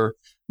those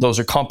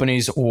are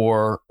companies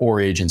or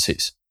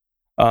agencies.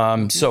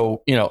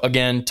 So,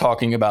 again,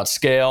 talking about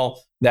scale,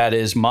 that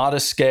is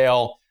modest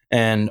scale,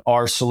 and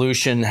our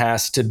solution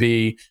has to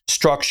be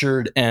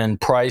structured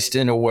and priced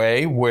in a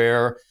way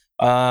where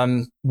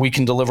we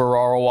can deliver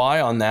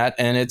ROI on that,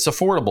 and it's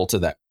affordable to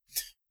them.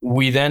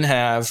 We then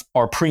have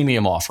our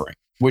premium offering,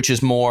 which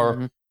is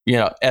more,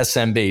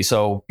 SMB.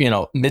 So,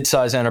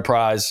 mid-size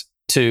enterprise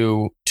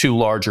to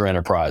larger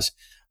enterprise.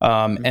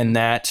 And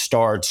that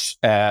starts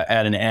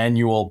at an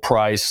annual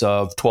price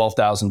of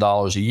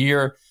 $12,000 a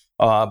year.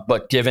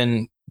 But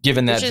given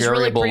that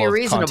variable really of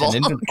reasonable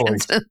content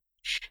inventory,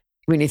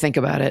 when you think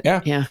about it,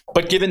 yeah.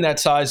 But given that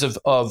size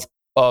of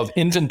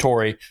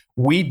inventory,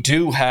 we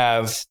do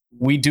have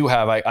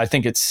I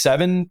think it's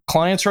 7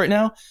 clients right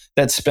now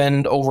that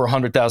spend over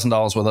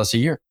 $100,000 with us a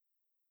year.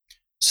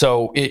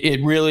 So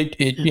it really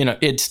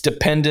it's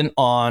dependent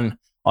on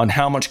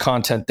how much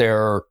content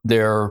they're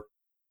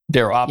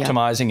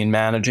optimizing and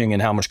managing,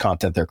 and how much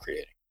content they're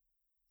creating.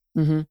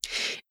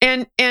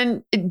 Mm-hmm.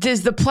 And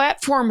does the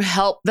platform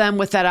help them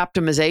with that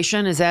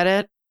optimization? Is that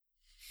it?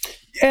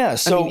 Yeah.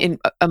 So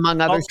among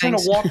other I'll things, kind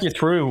of walk you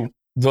through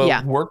the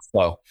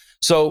workflow.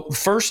 So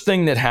first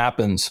thing that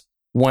happens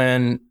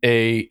when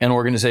an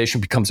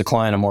organization becomes a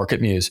client of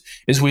MarketMuse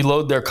is we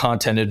load their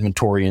content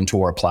inventory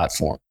into our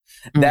platform.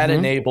 That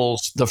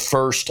enables the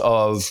first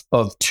of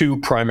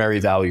 2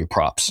 primary value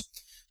props.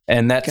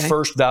 And that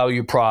first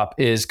value prop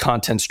is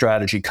content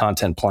strategy,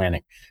 content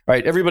planning,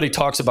 right? Everybody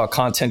talks about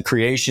content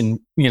creation,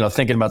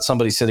 thinking about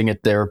somebody sitting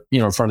at their,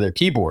 in front of their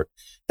keyboard.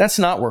 That's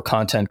not where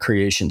content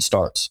creation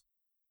starts.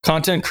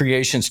 Content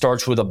creation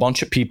starts with a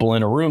bunch of people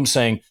in a room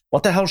saying,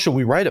 what the hell should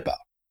we write about?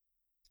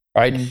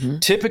 Right?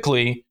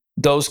 Typically,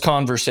 those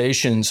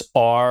conversations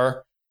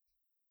are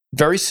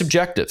very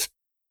subjective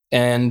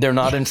and they're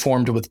not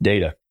informed with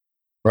data,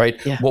 right?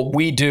 Yeah. What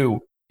we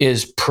do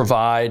is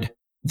provide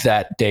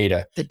that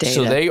data.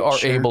 So they are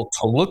able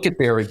to look at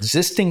their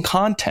existing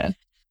content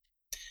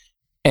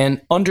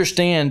and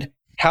understand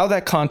how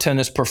that content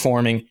is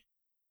performing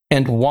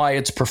and why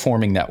it's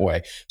performing that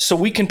way. So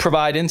we can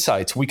provide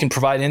insights. We can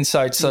provide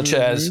insights such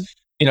as,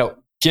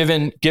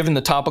 given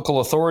the topical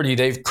authority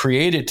they've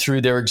created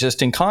through their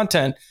existing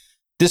content,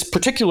 this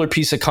particular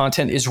piece of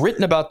content is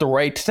written about the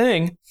right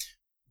thing,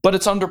 but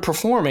it's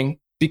underperforming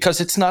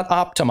because it's not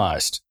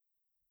optimized,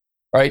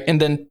 right? And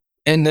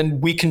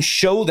then we can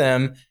show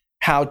them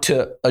how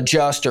to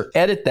adjust or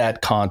edit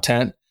that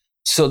content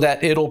so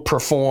that it'll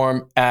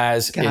perform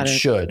as it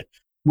should.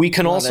 We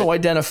can also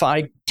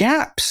identify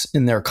gaps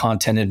in their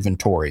content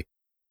inventory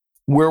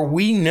where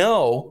we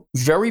know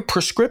very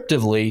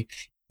prescriptively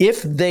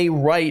if they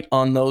write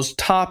on those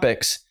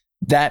topics,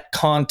 that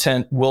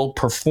content will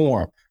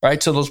perform,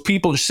 right? So those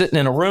people are sitting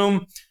in a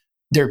room,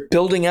 they're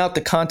building out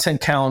the content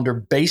calendar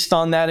based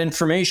on that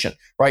information,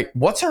 right?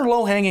 What's our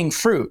low-hanging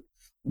fruit?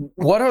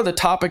 What are the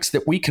topics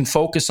that we can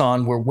focus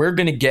on where we're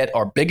going to get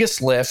our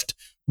biggest lift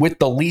with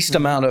the least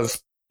amount of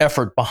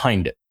effort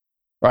behind it,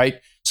 right?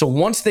 So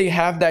once they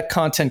have that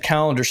content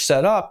calendar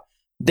set up,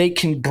 they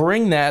can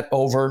bring that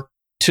over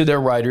to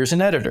their writers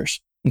and editors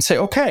and say,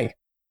 okay,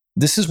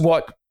 this is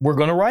what we're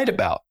going to write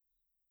about.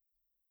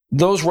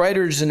 Those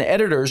writers and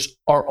editors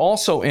are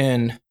also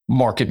in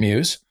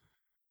MarketMuse.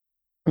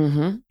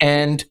 Mm-hmm.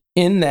 And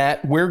in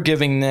that, we're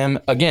giving them,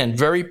 again,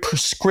 very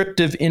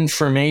prescriptive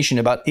information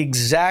about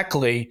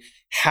exactly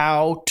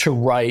how to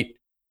write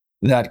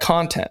that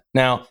content.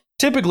 Now,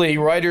 typically,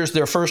 writers,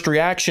 their first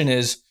reaction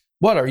is,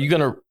 what, are you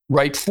going to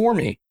write for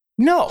me?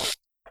 No,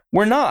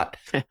 we're not.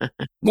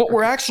 What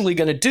we're actually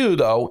going to do,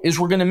 though, is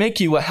we're going to make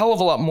you a hell of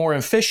a lot more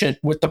efficient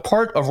with the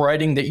part of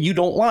writing that you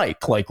don't like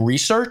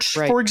research,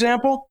 for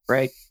example.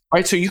 Right.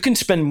 So you can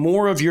spend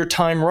more of your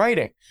time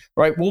writing,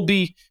 right?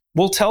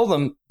 We'll tell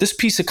them this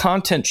piece of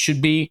content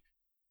should be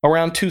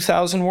around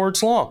 2,000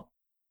 words long.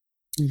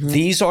 Mm-hmm.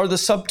 These are the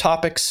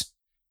subtopics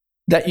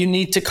that you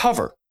need to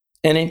cover.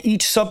 And in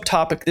each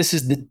subtopic, this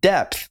is the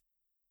depth.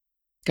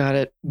 Got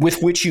it.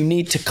 With which you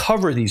need to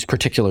cover this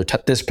particular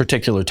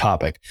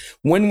topic.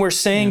 When we're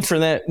saying for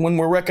that, when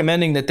we're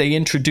recommending that they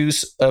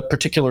introduce a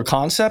particular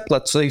concept,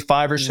 let's say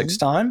 5 or 6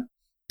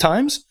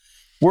 times,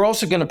 we're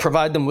also going to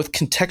provide them with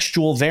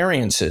contextual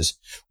variances,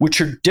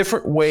 which are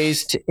different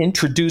ways to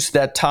introduce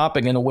that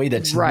topic in a way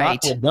that's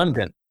not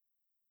redundant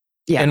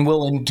and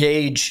will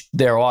engage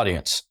their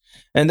audience.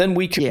 And then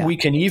we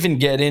can even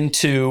get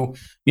into,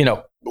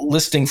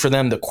 listing for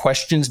them the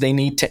questions they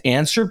need to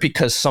answer,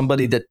 because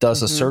somebody that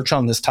does a search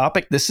on this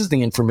topic, this is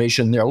the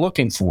information they're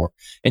looking for.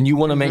 And you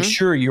want to make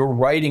sure you're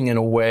writing in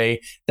a way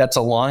that's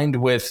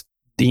aligned with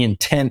the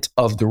intent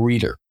of the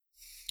reader.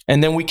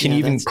 And then we can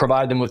even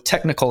provide them with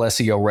technical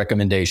SEO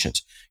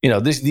recommendations.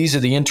 These are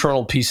the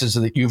internal pieces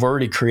that you've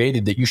already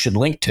created that you should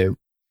link to.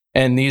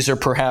 And these are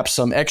perhaps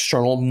some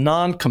external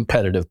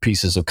non-competitive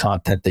pieces of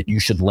content that you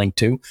should link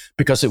to,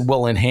 because it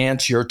will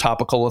enhance your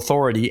topical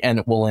authority and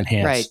it will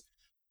enhance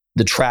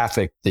the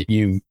traffic that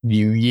you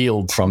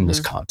yield from this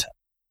content.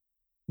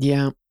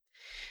 Yeah.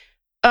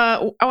 I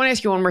want to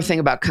ask you one more thing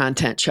about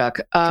content, Chuck.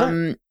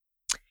 Sure.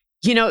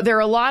 There are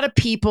a lot of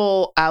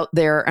people out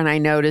there, and I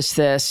noticed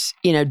this,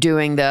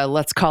 doing the,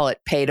 let's call it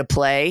pay to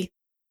play,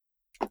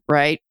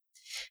 right?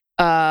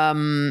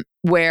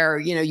 Where,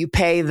 you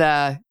pay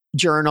the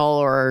journal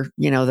or,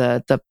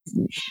 the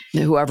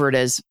whoever it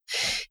is,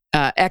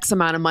 X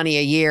amount of money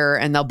a year,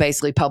 and they'll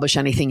basically publish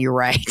anything you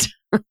write.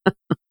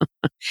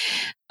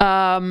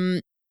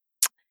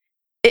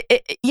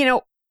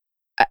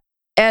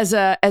 As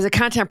a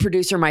content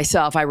producer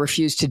myself, I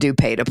refuse to do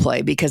pay to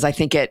play because I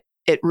think it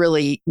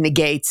really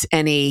negates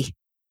any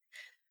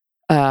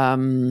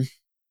authority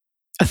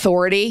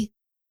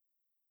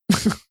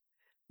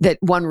that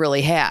one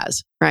really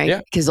has, right? Yeah.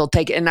 Because they'll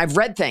take it, and I've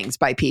read things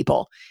by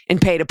people in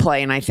pay to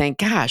play, and I think,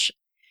 gosh,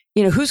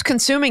 who's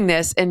consuming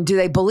this, and do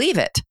they believe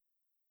it?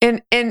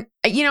 And I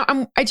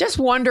just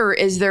wonder,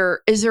 is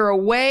there a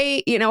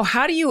way,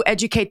 how do you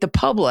educate the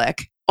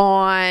public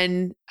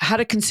on how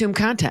to consume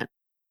content?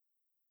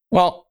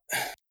 Well,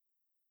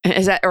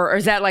 is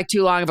that like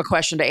too long of a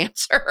question to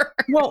answer?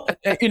 Well,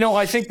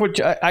 I think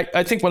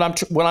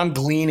what I'm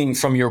gleaning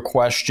from your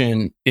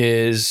question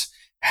is,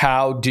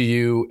 how do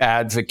you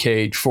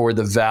advocate for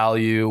the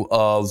value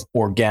of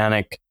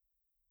organic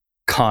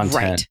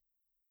content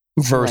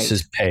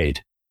versus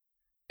paid?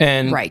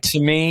 And to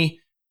me,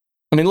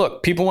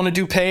 look, people want to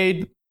do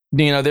paid.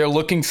 They're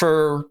looking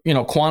for,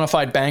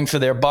 quantified bang for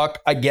their buck.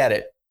 I get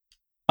it.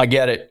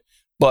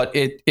 But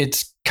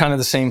it's kind of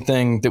the same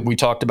thing that we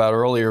talked about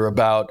earlier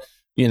about,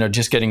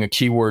 just getting a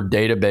keyword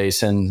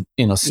database and,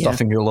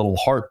 stuffing your little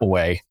heart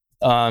away.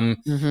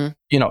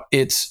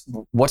 It's,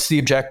 what's the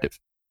objective?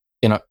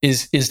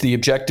 Is the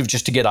objective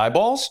just to get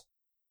eyeballs?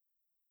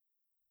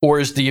 Or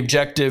is the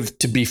objective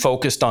to be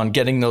focused on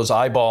getting those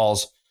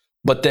eyeballs,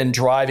 but then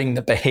driving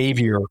the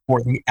behavior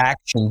or the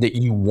action that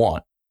you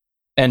want?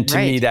 And to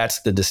me,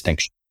 that's the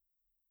distinction.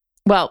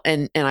 Well,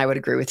 and I would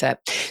agree with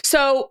that.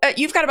 So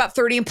you've got about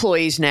 30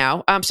 employees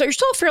now. So you're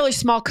still a fairly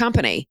small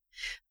company.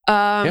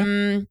 What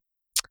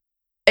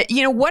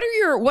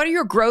are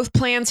your growth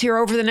plans here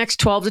over the next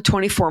 12 to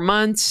 24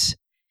 months?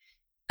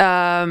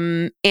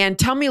 And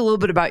tell me a little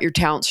bit about your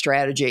talent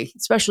strategy,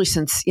 especially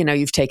since,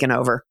 you've taken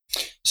over.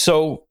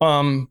 So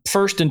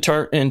first, in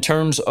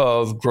terms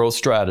of growth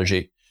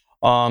strategy,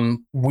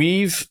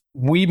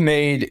 we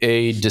made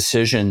a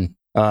decision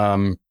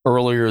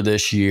earlier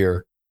this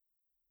year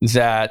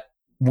that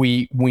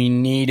we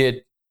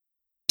needed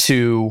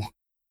to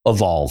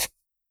evolve.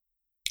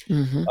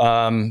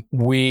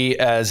 We,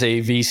 as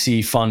a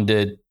VC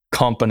funded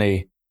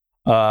company,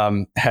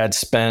 had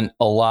spent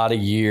a lot of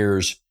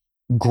years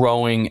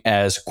growing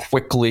as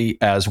quickly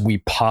as we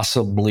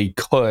possibly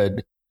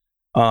could,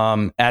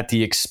 in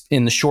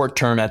the short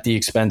term, at the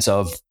expense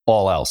of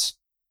all else.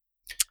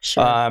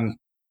 Sure.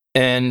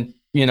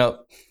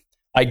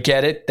 I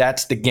get it.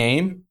 That's the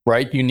game,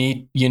 right? You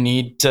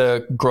need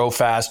to grow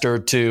faster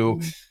to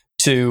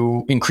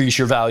increase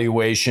your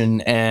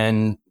valuation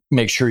and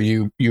make sure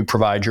you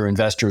provide your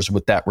investors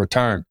with that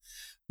return.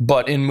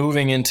 But in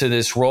moving into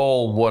this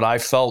role, what I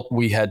felt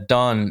we had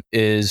done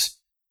is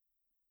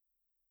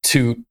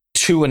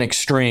to an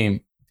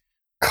extreme,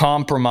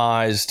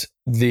 compromised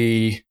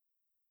the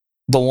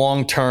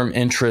long-term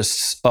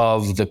interests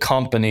of the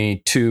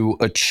company to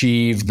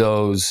achieve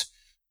those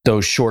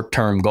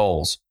short-term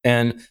goals.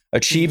 And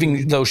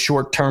achieving those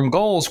short-term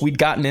goals, we'd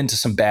gotten into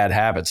some bad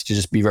habits, to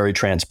just be very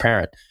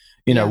transparent,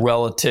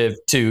 relative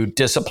to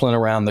discipline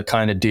around the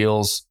kind of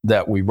deals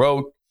that we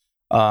wrote,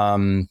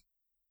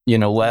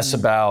 less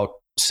about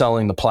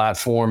selling the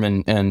platform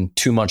and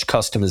too much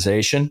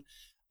customization.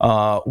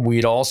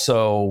 We'd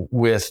also,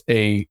 with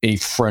a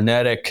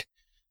frenetic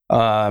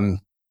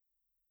product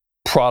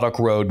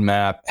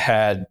roadmap,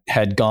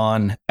 had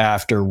gone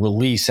after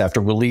release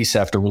after release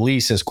after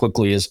release as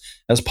quickly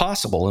as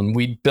possible. And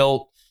we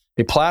built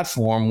a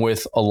platform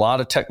with a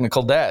lot of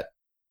technical debt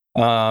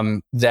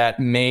that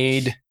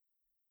made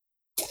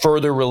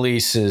further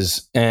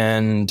releases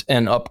and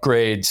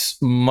upgrades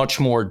much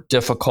more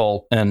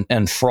difficult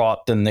and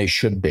fraught than they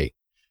should be.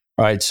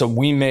 Right. So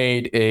we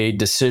made a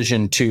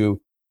decision to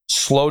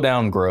slow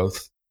down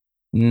growth,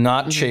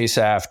 not chase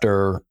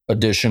after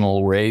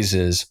additional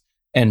raises,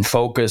 and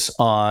focus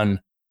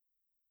on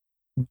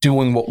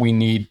doing what we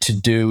need to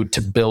do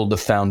to build the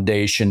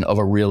foundation of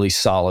a really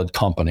solid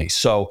company.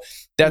 So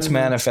that's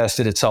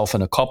manifested itself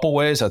in a couple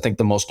ways. I think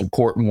the most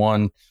important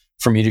one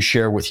for me to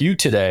share with you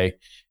today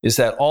is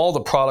that all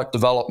the product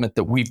development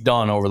that we've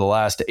done over the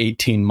last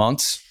 18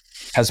 months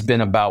has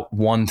been about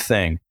one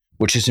thing,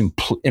 which is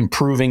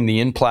improving the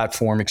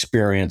in-platform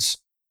experience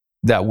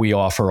that we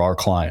offer our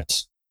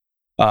clients.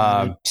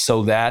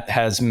 So that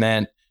has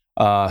meant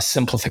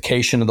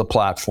simplification of the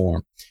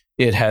platform.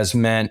 It has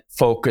meant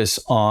focus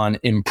on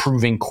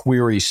improving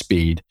query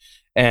speed.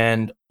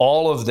 And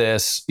all of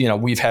this,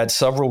 we've had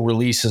several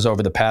releases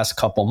over the past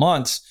couple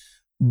months,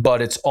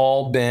 but it's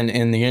all been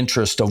in the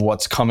interest of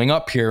what's coming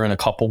up here in a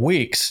couple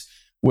weeks,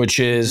 which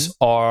is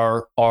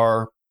our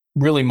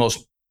really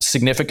most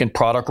significant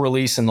product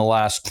release in the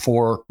last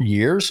 4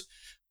 years,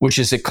 which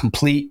is a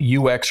complete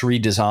UX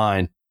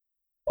redesign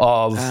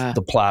of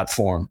the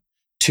platform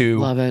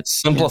to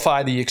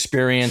simplify the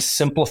experience,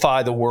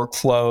 simplify the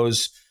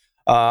workflows,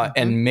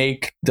 and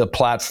make the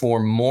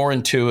platform more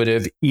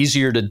intuitive,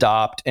 easier to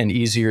adopt, and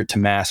easier to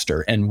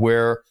master. And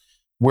we're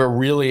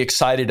really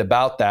excited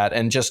about that.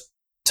 And just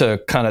to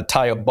kind of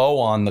tie a bow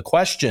on the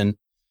question,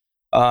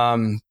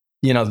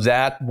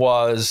 that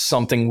was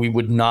something we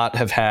would not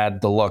have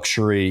had the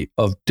luxury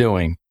of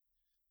doing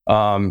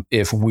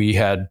if we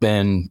had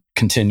been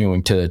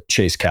continuing to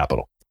chase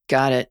capital.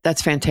 Got it.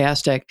 That's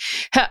fantastic.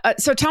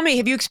 So tell me,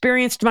 have you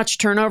experienced much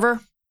turnover?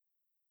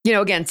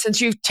 Again,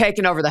 since you've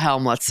taken over the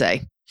helm, let's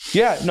say.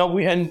 Yeah, no,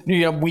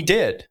 we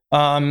did.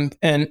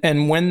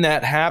 And when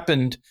that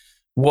happened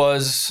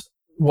was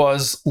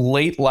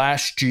late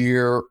last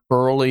year,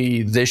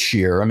 early this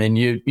year. I mean,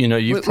 you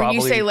probably, when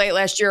you say late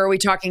last year, are we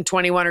talking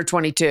 21 or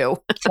 22?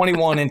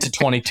 21 into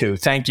 22.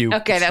 Thank you.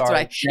 Okay, that's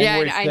right.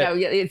 Yeah, I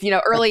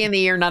know. Early in the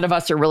year, none of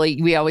us are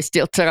really. We always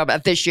still talk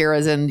about this year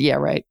as in, yeah,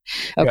 right.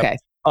 Okay.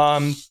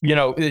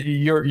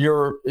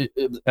 You're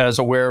as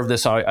aware of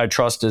this, I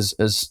trust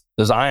as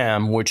I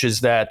am, which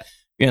is that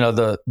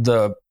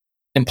the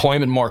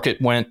employment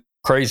market went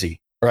crazy,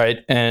 right?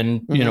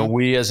 And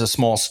we as a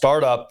small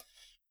startup,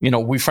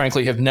 we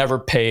frankly have never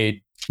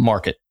paid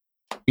market.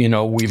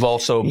 We've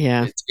also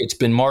it's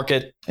been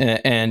market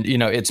and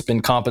it's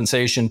been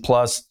compensation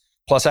plus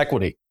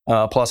equity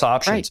plus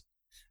options, right.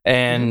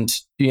 And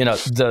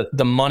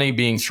the money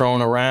being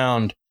thrown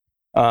around.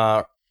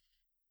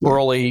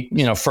 Early,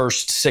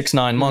 first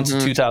 6-9 months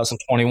of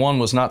 2021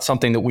 was not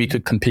something that we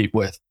could compete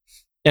with.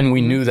 And we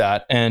knew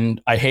that.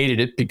 And I hated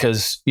it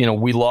because,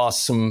 we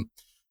lost some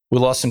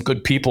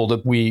good people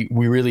that we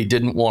really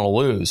didn't want to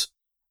lose.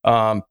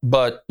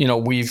 But,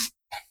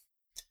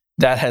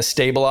 that has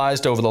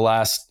stabilized over the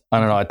last, I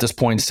don't know, at this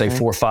point, say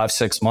 4, 5,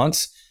 6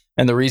 months.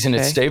 And the reason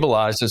it's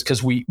stabilized is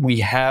because we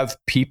have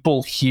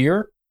people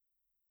here.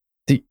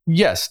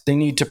 Yes, they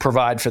need to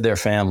provide for their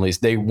families.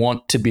 They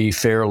want to be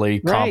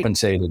fairly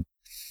compensated.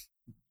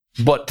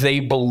 But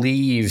they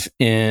believe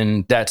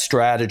in that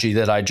strategy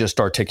that I just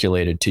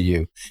articulated to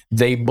you.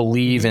 They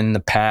believe in the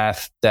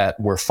path that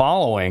we're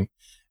following.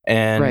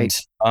 And,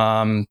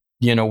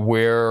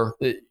 where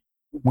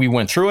we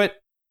went through it,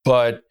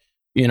 but,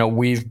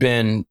 we've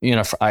been,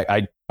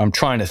 I'm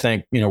trying to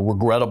think,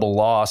 regrettable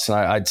loss. And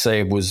I'd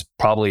say it was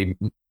probably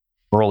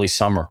early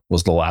summer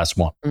was the last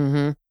one.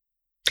 Mm-hmm.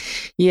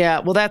 Yeah,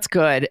 well, that's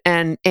good,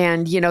 and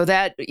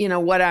that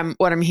what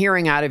I'm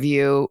hearing out of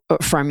you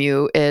from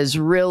you is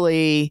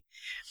really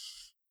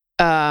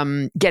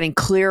getting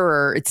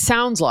clearer. It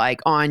sounds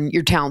like on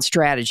your talent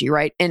strategy,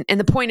 right? And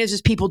the point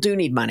is people do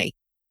need money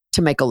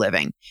to make a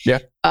living. Yeah.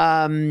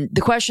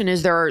 The question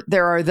is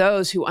there are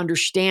those who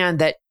understand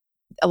that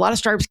a lot of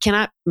startups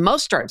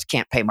most startups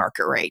can't pay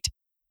market rate,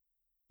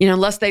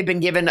 unless they've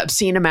been given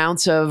obscene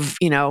amounts of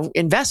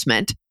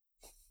investment.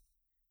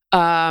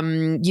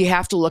 You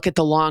have to look at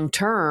the long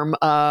term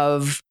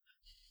of,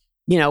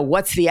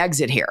 what's the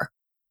exit here?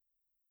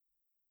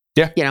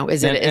 Yeah.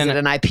 Is it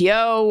an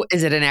IPO?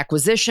 Is it an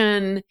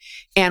acquisition?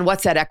 And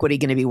what's that equity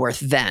going to be worth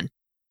then?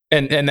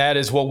 And that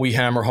is what we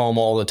hammer home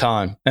all the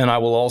time. And I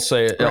will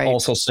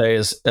also say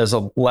as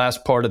a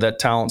last part of that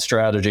talent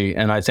strategy,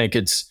 and I think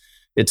it's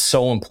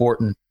so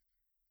important.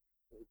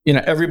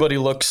 Everybody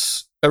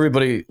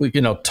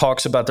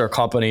talks about their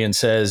company and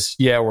says,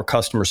 yeah, we're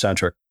customer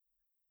centric.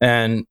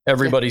 And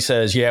everybody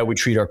says, yeah, we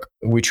treat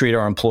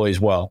our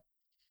employees well.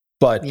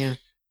 But yeah,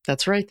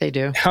 that's right, they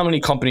do. How many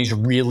companies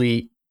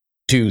really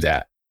do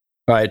that?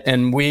 Right.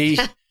 And we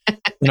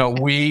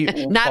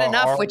not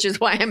enough, which is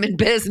why I'm in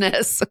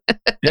business.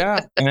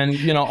 Yeah.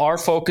 And, our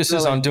focus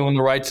is on doing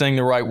the right thing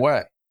the right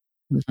way.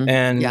 Mm-hmm.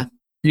 And,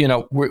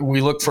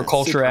 we look for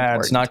culture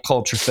ads, not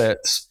culture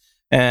fits.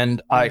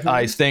 And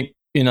I think,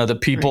 the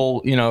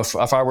people,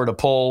 if I were to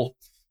pull,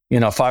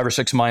 5 or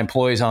 6 of my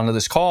employees onto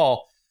this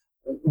call,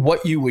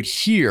 what you would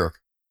hear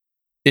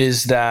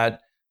is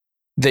that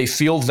they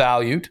feel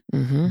valued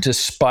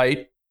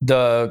despite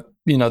the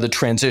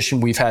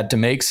transition we've had to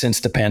make since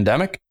the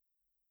pandemic.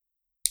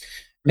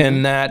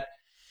 And that,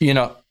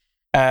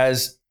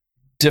 as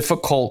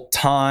difficult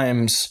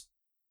times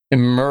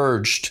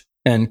emerged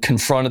and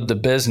confronted the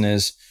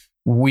business,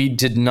 we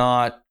did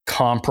not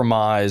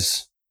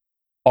compromise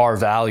our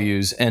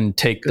values and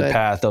take the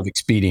path of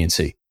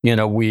expediency.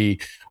 We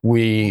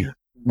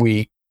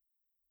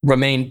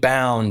remain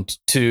bound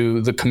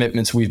to the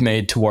commitments we've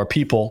made to our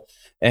people,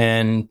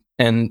 and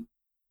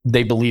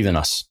they believe in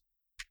us.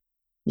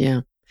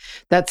 Yeah.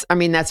 That's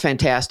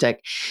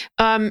fantastic.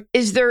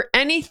 Is there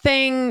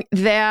anything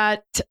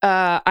that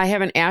I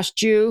haven't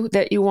asked you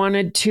that you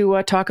wanted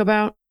to talk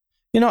about?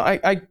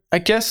 I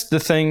guess the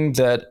thing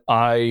that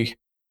I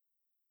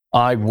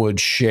would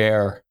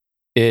share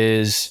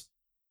is,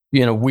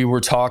 we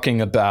were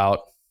talking about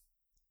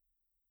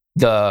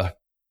the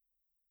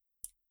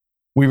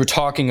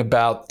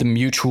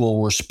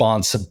mutual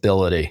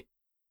responsibility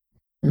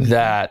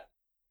that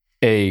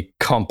a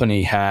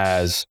company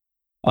has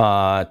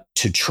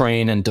to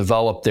train and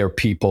develop their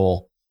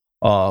people,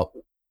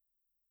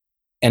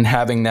 and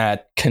having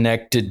that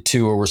connected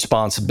to a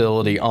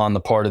responsibility on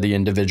the part of the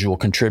individual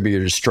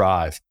contributor to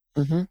strive.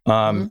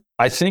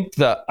 I think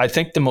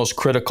the most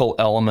critical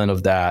element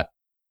of that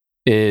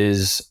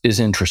is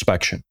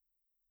introspection.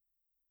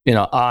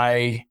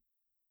 I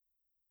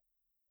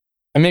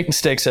make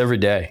mistakes every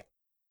day.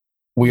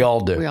 We all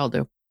do. We all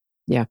do.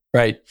 Yeah.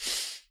 Right.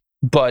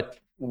 But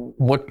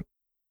what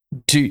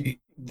do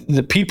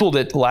the people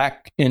that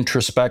lack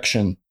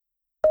introspection?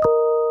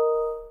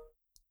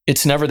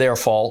 It's never their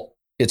fault.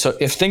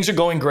 If things are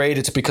going great,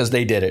 it's because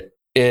they did it.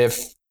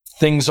 If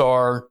things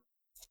are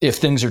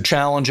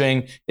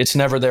challenging, it's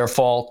never their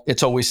fault.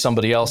 It's always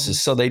somebody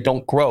else's. So they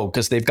don't grow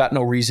because they've got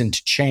no reason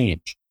to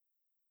change.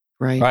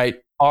 Right.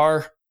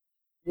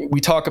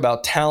 We talk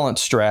about talent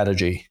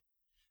strategy.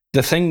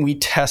 The thing we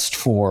test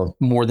for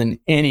more than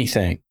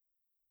anything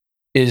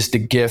is the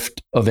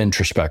gift of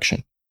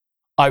introspection.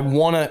 I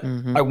want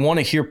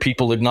to hear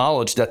people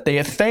acknowledge that they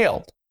have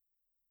failed.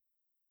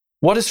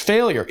 What is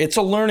failure? It's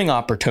a learning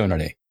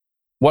opportunity.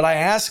 What I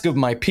ask of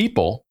my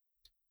people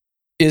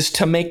is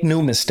to make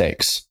new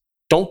mistakes.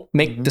 Don't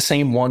make the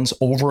same ones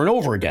over and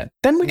over again.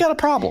 Then we got a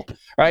problem,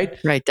 right?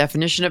 Right.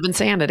 Definition of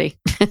insanity.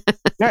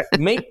 Right.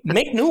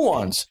 Make new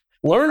ones.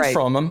 Learn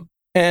from them.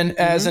 And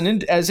as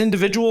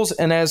individuals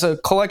and as a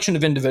collection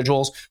of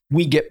individuals,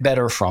 we get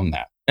better from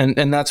that.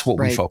 And that's what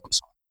we focus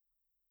on.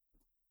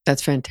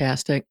 That's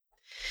fantastic.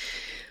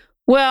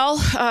 Well,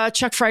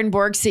 Chuck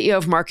Frydenborg, CEO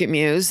of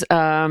MarketMuse,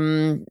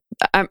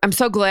 I'm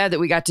so glad that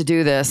we got to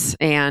do this.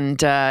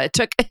 And it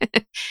took,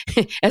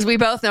 as we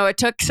both know, it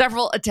took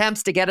several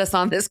attempts to get us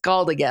on this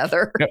call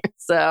together. Yep.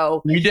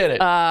 So you did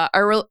it. I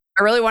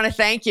really want to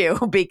thank you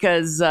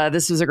because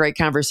this was a great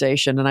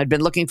conversation, and I'd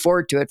been looking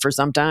forward to it for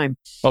some time.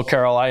 Well,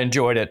 Carol, I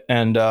enjoyed it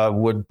and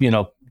would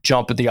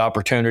jump at the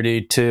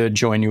opportunity to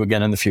join you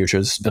again in the future.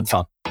 This has been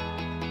fun.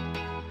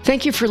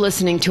 Thank you for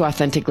listening to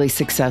Authentically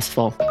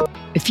Successful.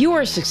 If you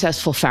are a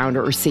successful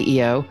founder or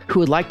CEO who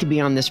would like to be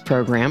on this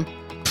program,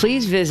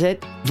 please visit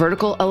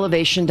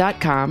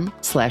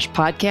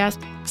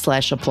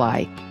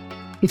verticalelevation.com/podcast/apply.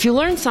 If you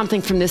learned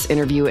something from this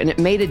interview and it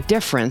made a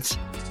difference,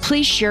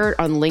 please share it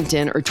on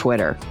LinkedIn or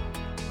Twitter.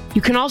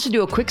 You can also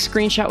do a quick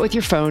screenshot with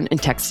your phone and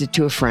text it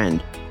to a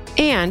friend.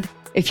 And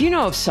if you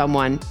know of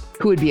someone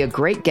who would be a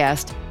great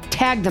guest,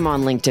 tag them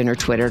on LinkedIn or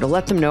Twitter to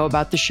let them know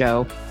about the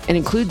show and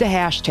include the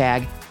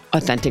hashtag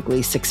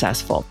Authentically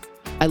Successful.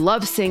 I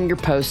love seeing your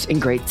posts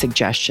and great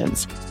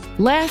suggestions.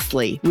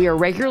 Lastly, we are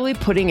regularly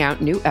putting out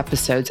new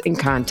episodes and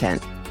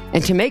content.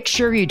 And to make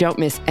sure you don't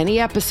miss any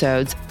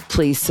episodes,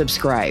 please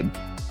subscribe.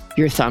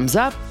 Your thumbs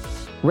up,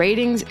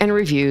 ratings, and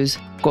reviews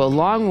go a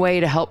long way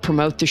to help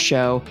promote the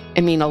show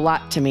and mean a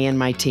lot to me and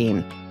my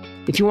team.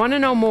 If you want to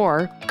know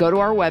more, go to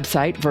our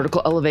website,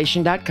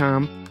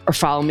 verticalelevation.com, or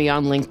follow me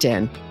on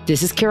LinkedIn.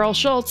 This is Carol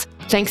Schultz.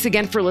 Thanks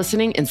again for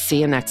listening, and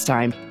see you next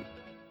time.